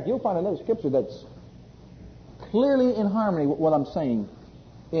matter of fact, you'll find another scripture that's clearly in harmony with what I'm saying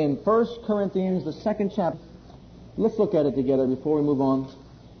in 1 Corinthians, the 2nd chapter. Let's look at it together before we move on.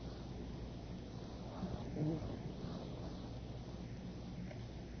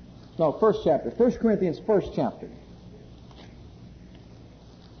 No, 1st chapter. 1 Corinthians, 1st chapter.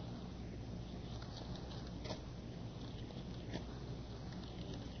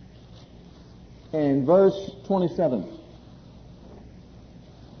 and verse 27.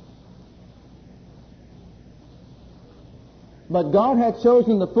 But God hath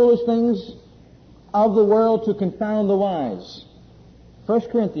chosen the foolish things of the world to confound the wise. 1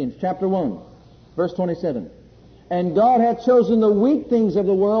 Corinthians chapter 1, verse 27. And God hath chosen the weak things of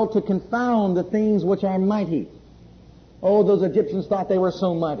the world to confound the things which are mighty. Oh, those Egyptians thought they were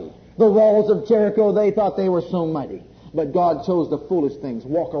so mighty. The walls of Jericho, they thought they were so mighty. But God chose the foolish things.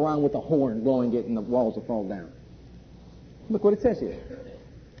 Walk around with a horn blowing it and the walls will fall down. Look what it says here.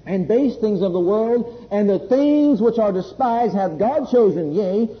 And base things of the world, and the things which are despised hath God chosen,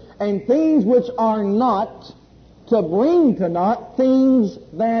 yea, and things which are not, to bring to naught things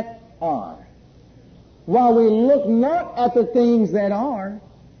that are. While we look not at the things that are,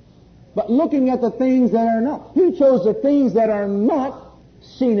 but looking at the things that are not. He chose the things that are not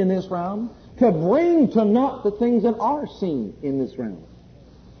seen in this realm to bring to naught the things that are seen in this realm.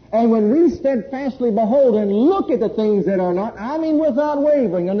 And when we steadfastly behold and look at the things that are not, I mean without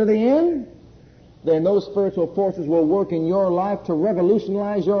wavering unto the end, then those spiritual forces will work in your life to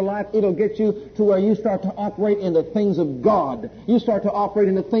revolutionize your life. It'll get you to where you start to operate in the things of God. You start to operate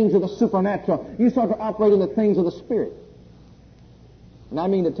in the things of the supernatural. You start to operate in the things of the Spirit. And I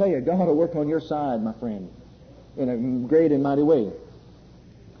mean to tell you, God will work on your side, my friend, in a great and mighty way.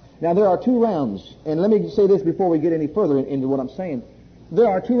 Now, there are two realms. And let me say this before we get any further into what I'm saying. There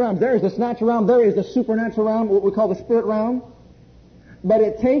are two realms. There is this natural realm. There is the supernatural realm, what we call the spirit realm. But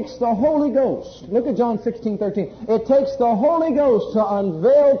it takes the Holy Ghost. Look at John 16:13. It takes the Holy Ghost to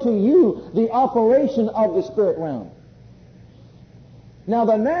unveil to you the operation of the spirit realm. Now,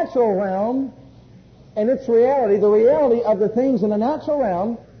 the natural realm and its reality, the reality of the things in the natural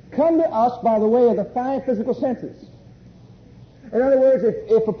realm, come to us by the way of the five physical senses. In other words,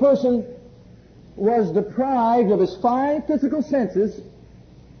 if a person was deprived of his five physical senses,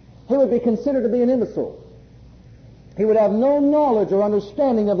 he would be considered to be an imbecile. He would have no knowledge or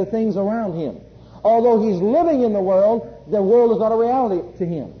understanding of the things around him. Although he's living in the world is not a reality to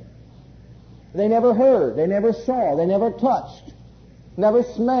him. They never heard, they never saw, they never touched, never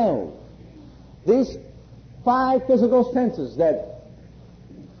smelled. These five physical senses that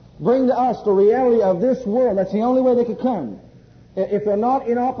bring to us the reality of this world, that's the only way they could come. If they're not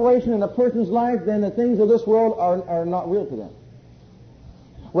in operation in a person's life, then the things of this world are not real to them.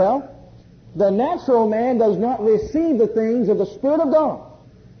 Well, the natural man does not receive the things of the Spirit of God,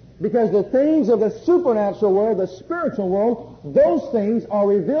 because the things of the supernatural world, the spiritual world, those things are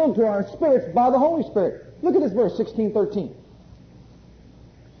revealed to our spirits by the Holy Spirit. Look at this verse, 16:13.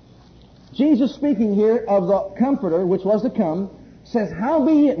 Jesus, speaking here of the Comforter, which was to come, says,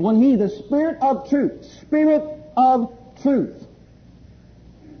 howbeit when he, the Spirit of truth,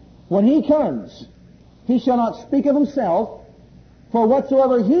 when he comes, he shall not speak of himself, for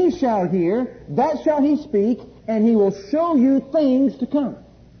whatsoever he shall hear, that shall he speak, and he will show you things to come.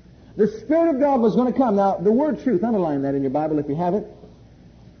 The Spirit of God was going to come. Now, the word truth, underline that in your Bible if you have it.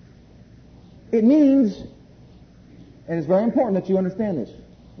 It means, and it's very important that you understand this,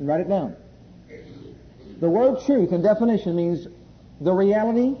 and write it down. The word truth in definition means the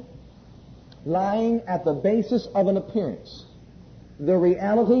reality lying at the basis of an appearance. The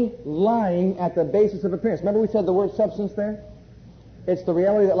reality lying at the basis of appearance. Remember we said the word substance there? It's the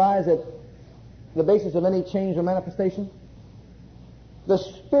reality that lies at the basis of any change or manifestation. The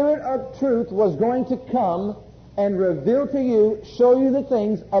Spirit of truth was going to come and reveal to you, show you the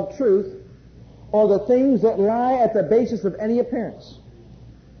things of truth, or the things that lie at the basis of any appearance.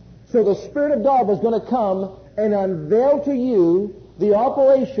 So the Spirit of God was going to come and unveil to you the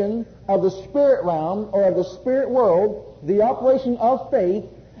operation of the spirit realm or of the spirit world, the operation of faith,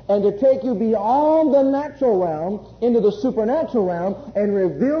 and to take you beyond the natural realm into the supernatural realm and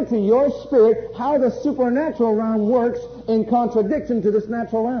reveal to your spirit how the supernatural realm works in contradiction to this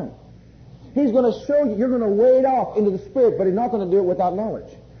natural realm. He's going to show you, you're going to wade off into the spirit, but he's not going to do it without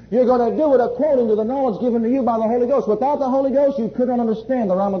knowledge. You're going to do it according to the knowledge given to you by the Holy Ghost. Without the Holy Ghost, you could not understand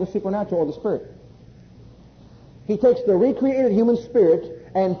the realm of the supernatural or the spirit. He takes the recreated human spirit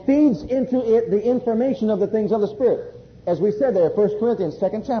and feeds into it the information of the things of the spirit. As we said there, 1 Corinthians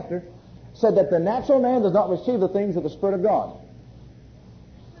 2nd chapter, said that the natural man does not receive the things of the Spirit of God.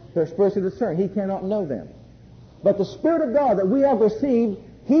 They're spiritually discerned. He cannot know them. But the Spirit of God that we have received,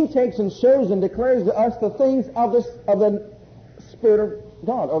 He takes and shows and declares to us the things of the Spirit of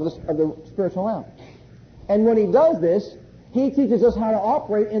God, of the spiritual realm. And when He does this, He teaches us how to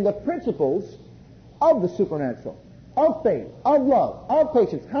operate in the principles of the supernatural, of faith, of love, of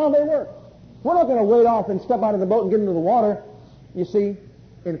patience, how they work. We're not going to wade off and step out of the boat and get into the water, you see,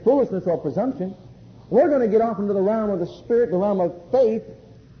 in foolishness or presumption. We're going to get off into the realm of the Spirit, the realm of faith,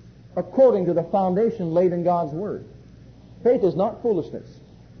 according to the foundation laid in God's Word. Faith is not foolishness.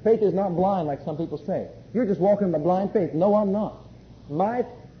 Faith is not blind like some people say. You're just walking by blind faith. No, I'm not. My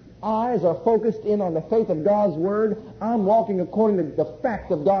eyes are focused in on the faith of God's Word. I'm walking according to the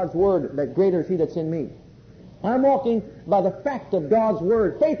fact of God's Word, that greater is He that's in me. I'm walking by the fact of God's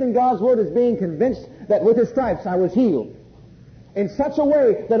Word. Faith in God's Word is being convinced that with His stripes I was healed, in such a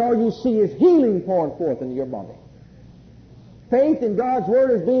way that all you see is healing pouring forth into your body. Faith in God's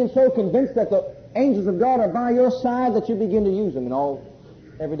Word is being so convinced that the angels of God are by your side that you begin to use them in all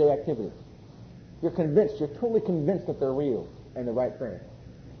everyday activities. You're convinced, you're totally convinced that they're real and the right thing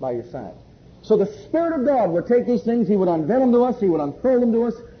by your side. So the Spirit of God would take these things, He would unveil them to us, He would unfurl them to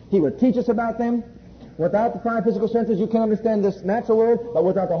us, He would teach us about them. Without the five physical senses, you can understand this natural world, but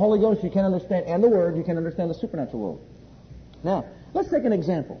without the Holy Ghost, you can understand, and the Word, you can understand the supernatural world. Now, let's take an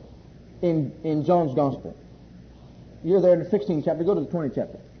example in John's Gospel. You're there in the 16th chapter. Go to the 20th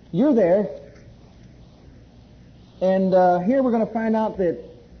chapter. You're there, and here we're going to find out that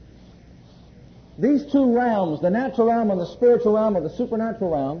these two realms, the natural realm and the spiritual realm or the supernatural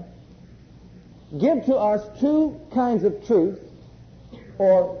realm, give to us two kinds of truth,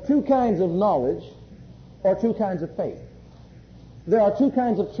 or two kinds of knowledge, or two kinds of faith. There are two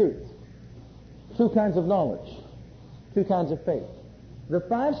kinds of truth, two kinds of knowledge, two kinds of faith. The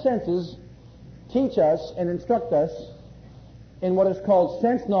five senses teach us and instruct us in what is called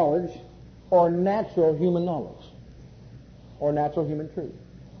sense knowledge or natural human knowledge or natural human truth.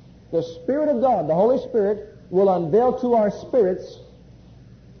 The Spirit of God, the Holy Spirit, will unveil to our spirits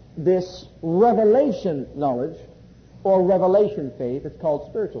this revelation knowledge or revelation faith. It's called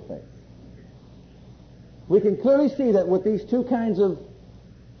spiritual faith. We can clearly see that with these two kinds of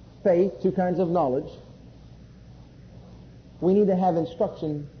faith, two kinds of knowledge, we need to have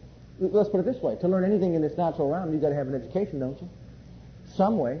instruction. Let's put it this way. To learn anything in this natural realm, you've got to have an education, don't you?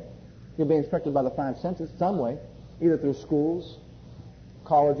 Some way. You'll be instructed by the five senses, some way, either through schools,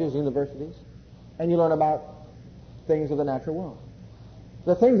 colleges, universities, and you learn about things of the natural world.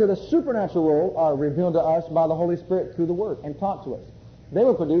 The things of the supernatural world are revealed to us by the Holy Spirit through the Word and taught to us. They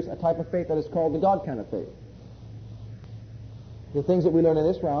will produce a type of faith that is called the God kind of faith. The things that we learn in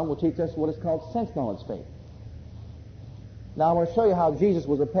this realm will teach us what is called sense knowledge faith. Now I want to show you how Jesus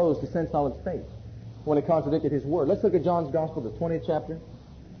was opposed to sense knowledge faith when it contradicted His Word. Let's look at John's Gospel, the 20th chapter,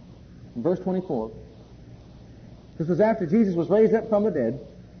 verse 24. This was after Jesus was raised up from the dead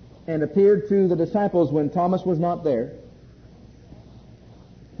and appeared to the disciples when Thomas was not there.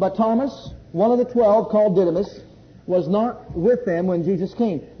 But Thomas, one of the 12, called Didymus, was not with them when Jesus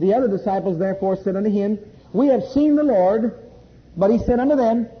came. The other disciples therefore said unto him, We have seen the Lord. But he said unto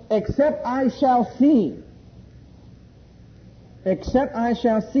them, Except I shall see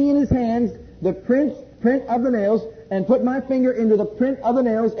in His hands the print of the nails, and put my finger into the print of the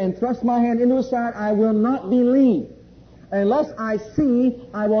nails, and thrust my hand into His side, I will not believe. Unless I see,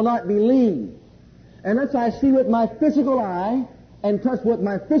 I will not believe. Unless I see with my physical eye and touch with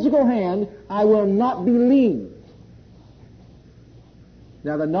my physical hand, I will not believe.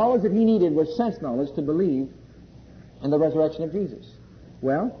 Now the knowledge that he needed was sense knowledge to believe in the resurrection of Jesus.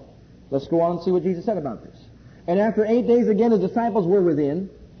 Well, let's go on and see what Jesus said about this. And after 8 days again, the disciples were within,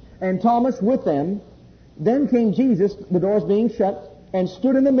 and Thomas with them. Then came Jesus, the doors being shut, and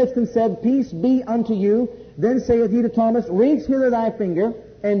stood in the midst and said, Peace be unto you. Then saith he to Thomas, Reach hither thy finger,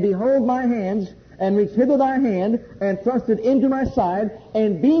 and behold my hands, and reach hither thy hand, and thrust it into my side,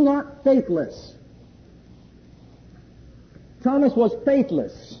 and be not faithless. Thomas was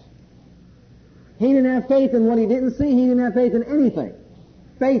faithless. He didn't have faith in what he didn't see. He didn't have faith in anything.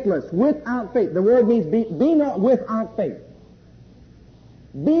 Faithless, without faith. The word means be not without faith.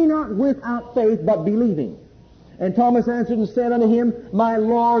 Be not without faith, but believing. And Thomas answered and said unto him, My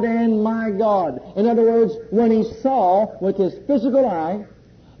Lord and my God. In other words, when he saw with his physical eye,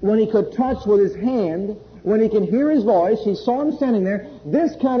 when he could touch with his hand, when he could hear His voice, he saw Him standing there,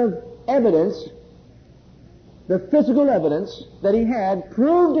 this kind of evidence, the physical evidence that he had,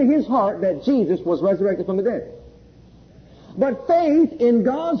 proved to his heart that Jesus was resurrected from the dead. But faith in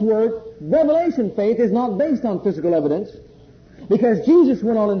God's Word, revelation faith, is not based on physical evidence, because Jesus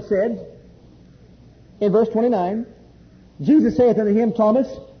went on and said, in verse 29, Jesus saith unto him, Thomas,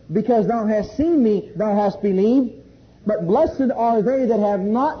 because thou hast seen me, thou hast believed, but blessed are they that have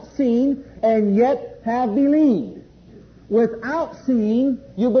not seen and yet have believed. Without seeing,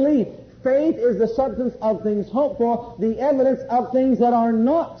 you believe. Faith is the substance of things hoped for, the evidence of things that are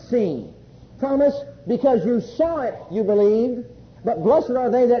not seen. Thomas, because you saw it, you believed, but blessed are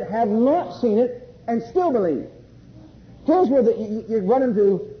they that have not seen it and still believe. Here's where you run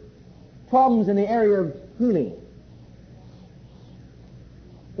into problems in the area of healing.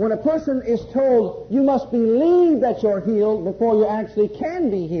 When a person is told, you must believe that you're healed before you actually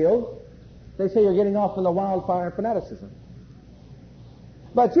can be healed, they say you're getting off in the wildfire of fanaticism.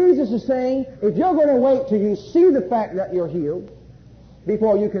 But Jesus is saying, if you're going to wait till you see the fact that you're healed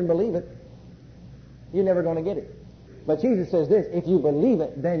before you can believe it, you're never going to get it. But Jesus says this, if you believe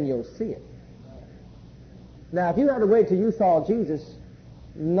it, then you'll see it. Now, if you had to wait till you saw Jesus,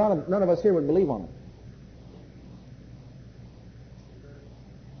 none of us here would believe on it.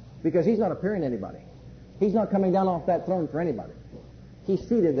 Because he's not appearing to anybody. He's not coming down off that throne for anybody. He's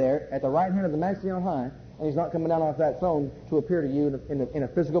seated there at the right hand of the Majesty on high, and he's not coming down off that throne to appear to you in a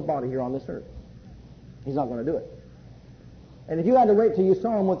physical body here on this earth. He's not going to do it. And if you had to wait till you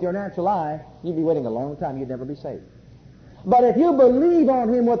saw him with your natural eye, you'd be waiting a long time. You'd never be saved. But if you believe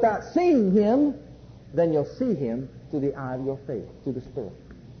on him without seeing him, then you'll see him through the eye of your faith, through the Spirit.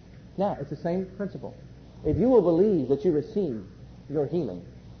 Now, it's the same principle. If you will believe that you receive your healing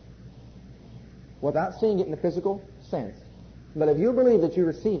without seeing it in the physical sense, but if you believe that you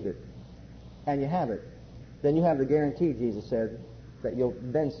received it and you have it, then you have the guarantee, Jesus said, that you'll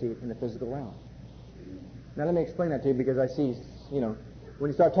then see it in the physical realm. Now let me explain that to you, because I see, when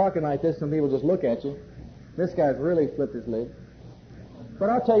you start talking like this, some people just look at you. This guy's really flipped his lid.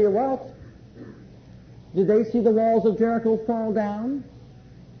 But I'll tell you what, did they see the walls of Jericho fall down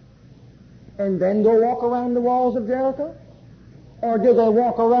and then go walk around the walls of Jericho? Or did they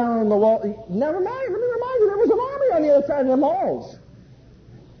walk around the wall? Never mind, let me remind you, there was an army on the other side of the walls.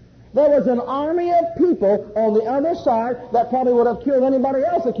 There was an army of people on the other side that probably would have killed anybody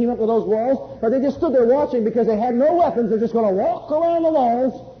else that came up to those walls, but they just stood there watching because they had no weapons. They're just going to walk around the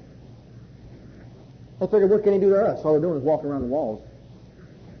walls. They figured, what can he do to us? All they're doing is walking around the walls.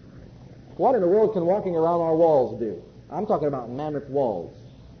 What in the world can walking around our walls do? I'm talking about mammoth walls.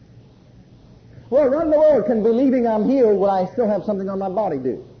 Well, what in the world can believing I'm healed when I still have something on my body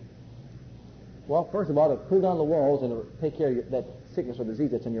do? Well, first of all, it'll pull down the walls and it'll take care of that sickness or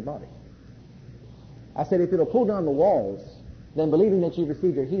disease that's in your body. I said if it'll pull down the walls, then believing that you've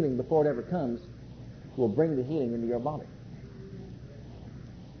received your healing before it ever comes will bring the healing into your body.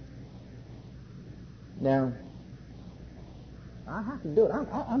 Now, I have to do it.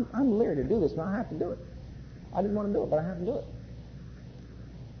 I'm leery to do this, and I have to do it. I didn't want to do it, but I have to do it.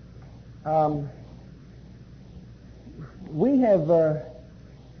 We have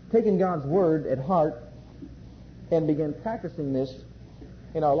taken God's Word at heart and began practicing this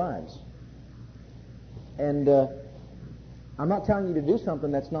in our lives. And I'm not telling you to do something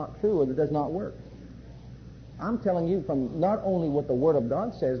that's not true or that does not work. I'm telling you from not only what the Word of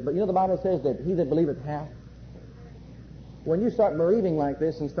God says, but the Bible says that he that believeth hath. When you start believing like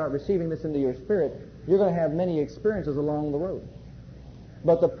this and start receiving this into your spirit, you're going to have many experiences along the road.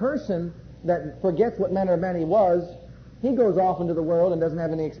 But the person that forgets what manner of man he was, he goes off into the world and doesn't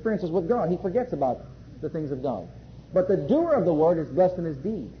have any experiences with God. He forgets about the things of God. But the doer of the Word is blessed in his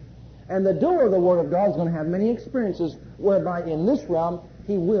deed. And the doer of the Word of God is going to have many experiences whereby in this realm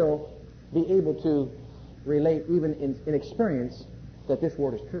he will be able to relate even in experience that this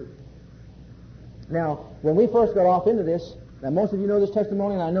Word is true. Now, when we first got off into this, now most of you know this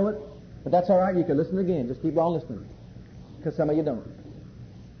testimony and I know it, but that's all right. You can listen again. Just keep on listening, because some of you don't.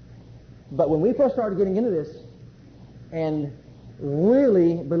 But when we first started getting into this and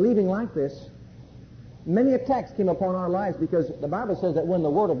really believing like this, many attacks came upon our lives, because the Bible says that when the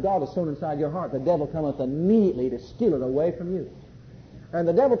Word of God is sown inside your heart, the devil cometh immediately to steal it away from you. And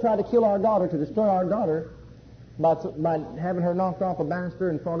the devil tried to kill our daughter, to destroy our daughter, by having her knocked off a banister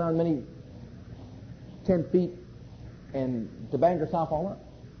and fall down many 10 feet and to bang herself all up.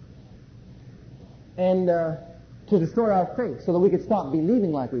 And to destroy our faith so that we could stop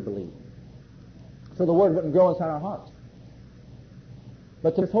believing like we believe. So the Word wouldn't grow inside our hearts.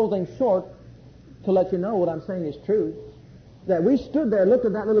 But to hold things short, to let you know what I'm saying is true, that we stood there, looked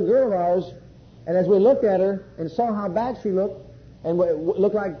at that little girl of ours, and as we looked at her and saw how bad she looked, and it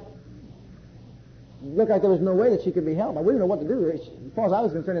looked like there was no way that she could be helped. We didn't know what to do. As far as I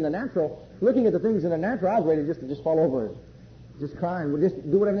was concerned in the natural, looking at the things in the natural, I was ready to just fall over, just crying, just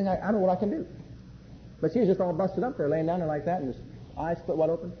do whatever I don't know what I can do. But she was just all busted up there, laying down there like that, and just eyes split wide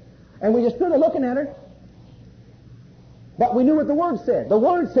open. And we just stood there looking at her. But we knew what the Word said. The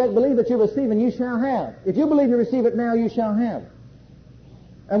Word said, believe that you receive and you shall have. If you believe you receive it now, you shall have.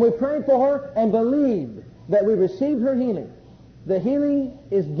 And we prayed for her and believed that we received her healing. The healing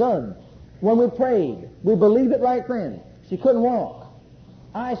is done. When we prayed, we believed it right then. She couldn't walk.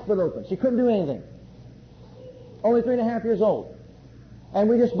 Eyes split open. She couldn't do anything. Only 3.5 years old. And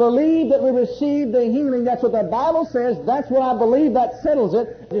we just believed that we received the healing. That's what the Bible says. That's what I believe. That settles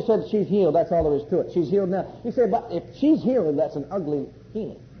it. You said she's healed. That's all there is to it. She's healed now. You say, but if she's healed, that's an ugly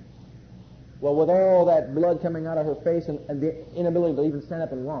healing. Well, with all that blood coming out of her face and the inability to even stand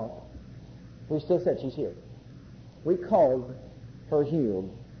up and walk, we still said she's healed. We called her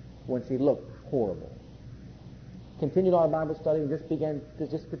healed when she looked horrible. Continued our Bible study and just began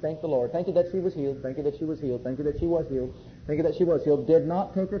to thank the Lord. Thank you that she was healed. Thank you that she was healed. Thank you that she was healed. Thank you that she was healed. Did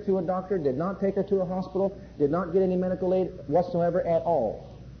not take her to a doctor. Did not take her to a hospital. Did not get any medical aid whatsoever at all.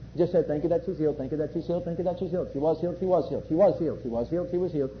 Just said, thank you that she's healed. Thank you that she's healed. Thank you that she's healed. She was healed. She was healed. She was healed. She was healed. She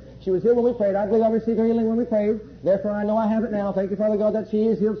was healed. She was healed when we prayed. I believe I received her healing when we prayed. Therefore, I know I have it now. Thank you, Father God, that she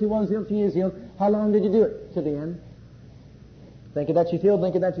is healed. She was healed. She is healed. How long did you do it? To the end. Thank you that she's healed.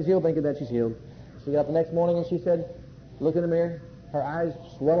 Thank you that she's healed. Thank you that she's healed. She got up the next morning and she said, looked in the mirror. Her eyes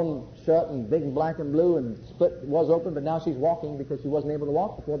swollen shut and big and black and blue and split was open, but now she's walking because she wasn't able to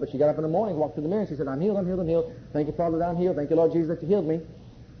walk before. But she got up in the morning, walked to the mirror, and she said, I'm healed, I'm healed, I'm healed. Thank you, Father, that I'm healed. Thank you, Lord Jesus, that you healed me.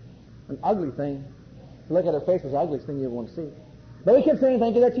 An ugly thing. To look at her face was the ugliest thing you ever want to see. But we kept saying,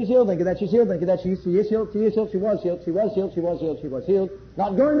 thank you that she's healed, thank you that she's healed, thank you that she is healed, she is healed, she was healed, she was healed, she was healed, she was healed.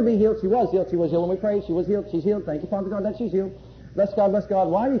 Not going to be healed, she was healed when we prayed, she was healed, she's healed. Thank you, Father God, that she's healed. Bless God, bless God.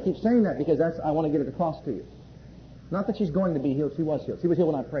 Why do you keep saying that? Because I want to get it across to you. Not that she's going to be healed, she was healed. She was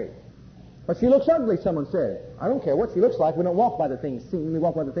healed when I prayed. But she looks ugly, someone said. I don't care what she looks like, we don't walk by the things seen, we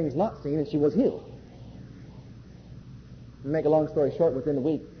walk by the things not seen, and she was healed. To make a long story short, within a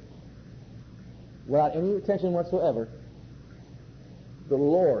week, without any attention whatsoever, the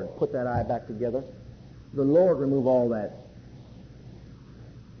Lord put that eye back together. The Lord removed all that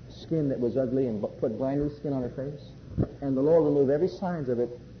skin that was ugly and put brand new skin on her face. And the Lord removed every signs of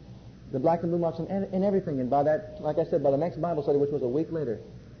it, the black and blue marks and everything. And by that, like I said, by the next Bible study, which was a week later,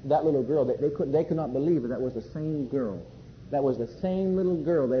 that little girl, they could not believe that was the same girl. That was the same little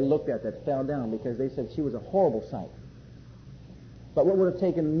girl they looked at that fell down because they said she was a horrible sight. But what would have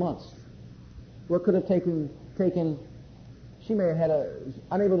taken months? What could have taken she may have had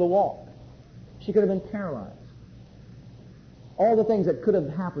unable to walk. She could have been paralyzed. All the things that could have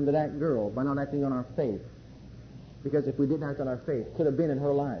happened to that girl by not acting on our faith. Because if we didn't act on our faith, could have been in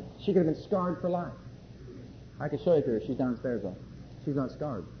her life. She could have been scarred for life. I can show you to her. She's downstairs though. She's not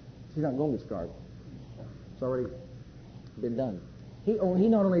scarred. She's not going to be scarred. It's already been done. He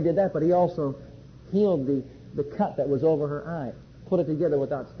not only did that, but he also healed the cut that was over her eye. Put it together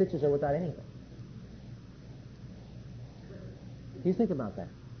without stitches or without anything. You think about that.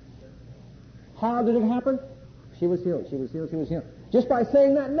 How did it happen? She was healed. She was healed. She was healed. Just by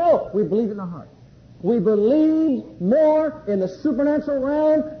saying that? No. We believed in the heart. We believed more in the supernatural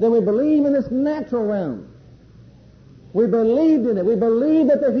realm than we believe in this natural realm. We believed in it. We believed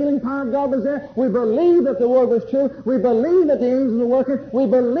that the healing power of God was there. We believed that the Word was true. We believed that the angels were working. We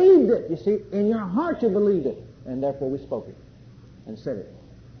believed it. You see, in your heart you believed it. And therefore we spoke it and said it.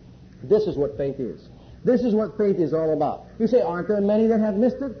 This is what faith is. This is what faith is all about. You say, aren't there many that have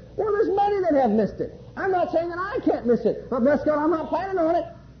missed it? Well, there's many that have missed it. I'm not saying that I can't miss it. But bless God, I'm not planning on it.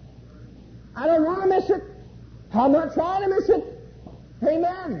 I don't want to miss it. I'm not trying to miss it.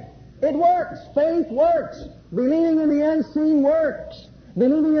 Amen. It works. Faith works. Believing in the unseen works.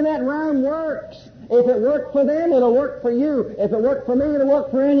 Believing in that realm works. If it worked for them, it'll work for you. If it worked for me, it'll work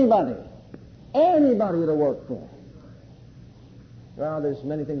for anybody. Anybody it'll work for. Well, there's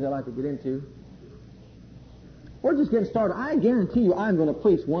many things I'd like to get into. We're just getting started. I guarantee you I'm going to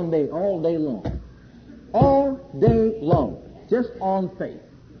preach one day, all day long. All day long. Just on faith.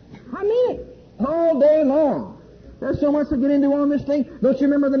 I mean it. All day long. There's so much to get into on this thing. Don't you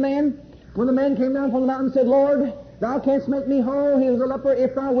remember the man? When the man came down from the mountain and said, Lord, thou canst make me whole. He was a leper.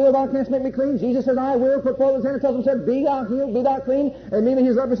 If thou wilt, thou canst make me clean. Jesus said, I will. Put forth his hand and touched him, said, be thou healed, be thou clean. And immediately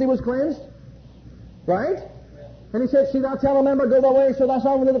his leprosy was cleansed. Right? And he said, see thou tell a member, go thy way, show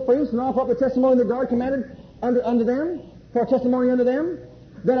thyself unto the priest, and offer up the testimony that God commanded unto them, for a testimony unto them.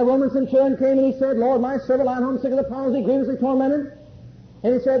 Then a Roman centurion came and he said, Lord, my servant lying home sick of the palsy, grievously tormented.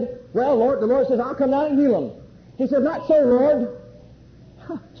 And he said, well, Lord, the Lord says, I'll come down and heal him. He said, not so, Lord.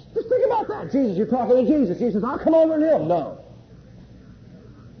 Just think about that. Jesus, you're talking to Jesus. Jesus says, I'll come over and heal him. No.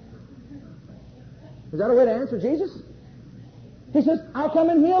 Is that a way to answer Jesus? He says, I'll come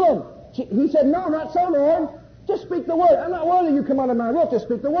and heal him. He said, no, not so, Lord. Just speak the word. I'm not worthy you come out of my roof. Just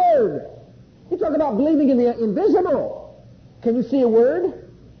speak the word. You talk about believing in the invisible. Can you see a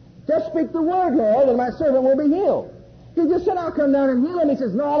word? Just speak the word, Lord, and my servant will be healed. He just said, I'll come down and heal him. He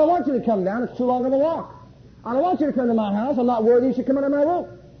says, no, I don't want you to come down. It's too long of a walk. I don't want you to come to my house. I'm not worthy you should come out of my roof.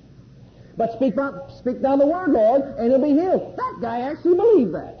 But speak down the word, Lord, and he'll be healed. That guy actually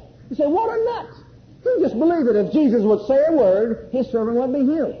believed that. You say, what a nut. He just believed that if Jesus would say a word, his servant would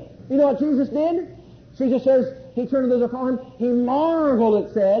be healed. You know what Jesus did? Jesus says, he turned to those that followed him. He marveled,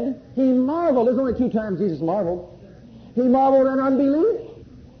 it said. He marveled. There's only 2 times Jesus marveled. He marveled at unbelief.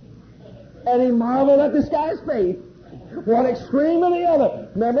 And he marveled at this guy's faith. One extreme or the other.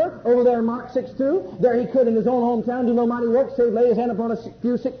 Remember, over there in Mark 6:2, there he could in his own hometown do no mighty work, save lay his hand upon a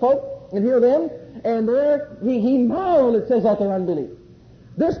few sick folk and heal them. And there he marveled, it says, at their unbelief.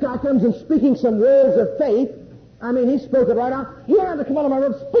 This guy comes and speaking some words of faith. I mean, he spoke it right out. You don't have to come out of my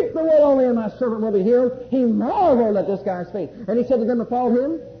room. Speak the word only, and my servant will be healed. He marveled at this guy's faith. And he said to them that followed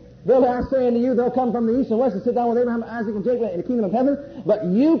him, verily I say unto you, they'll come from the east and west and sit down with Abraham, Isaac, and Jacob in the kingdom of heaven. But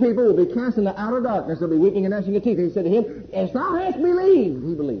you people will be cast into outer darkness. There'll be weeping and gnashing of teeth. And he said to him, as thou hast believed,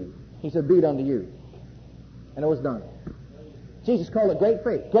 he believed. He said, be it unto you. And it was done. Jesus called it great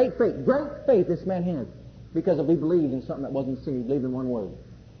faith. Great faith. Great faith this man had. Because if he believed in something that wasn't seen, he believed in one word.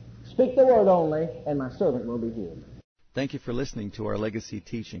 Speak the word only, and my servant will be healed. Thank you for listening to our legacy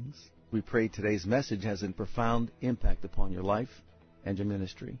teachings. We pray today's message has a profound impact upon your life and your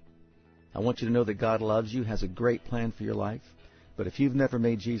ministry. I want you to know that God loves you, has a great plan for your life. But if you've never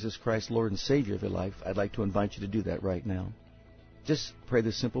made Jesus Christ Lord and Savior of your life, I'd like to invite you to do that right now. Just pray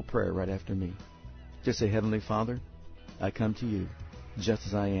this simple prayer right after me. Just say, Heavenly Father, I come to you just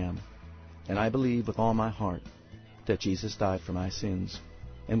as I am. And I believe with all my heart that Jesus died for my sins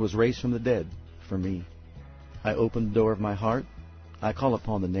and was raised from the dead for me. I open the door of my heart. I call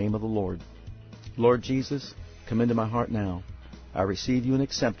upon the name of the Lord. Lord Jesus, come into my heart now. I receive you and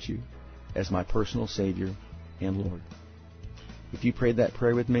accept you as my personal Savior and Lord. If you prayed that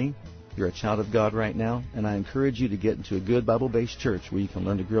prayer with me, you're a child of God right now, and I encourage you to get into a good Bible-based church where you can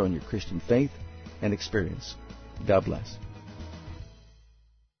learn to grow in your Christian faith and experience. God bless.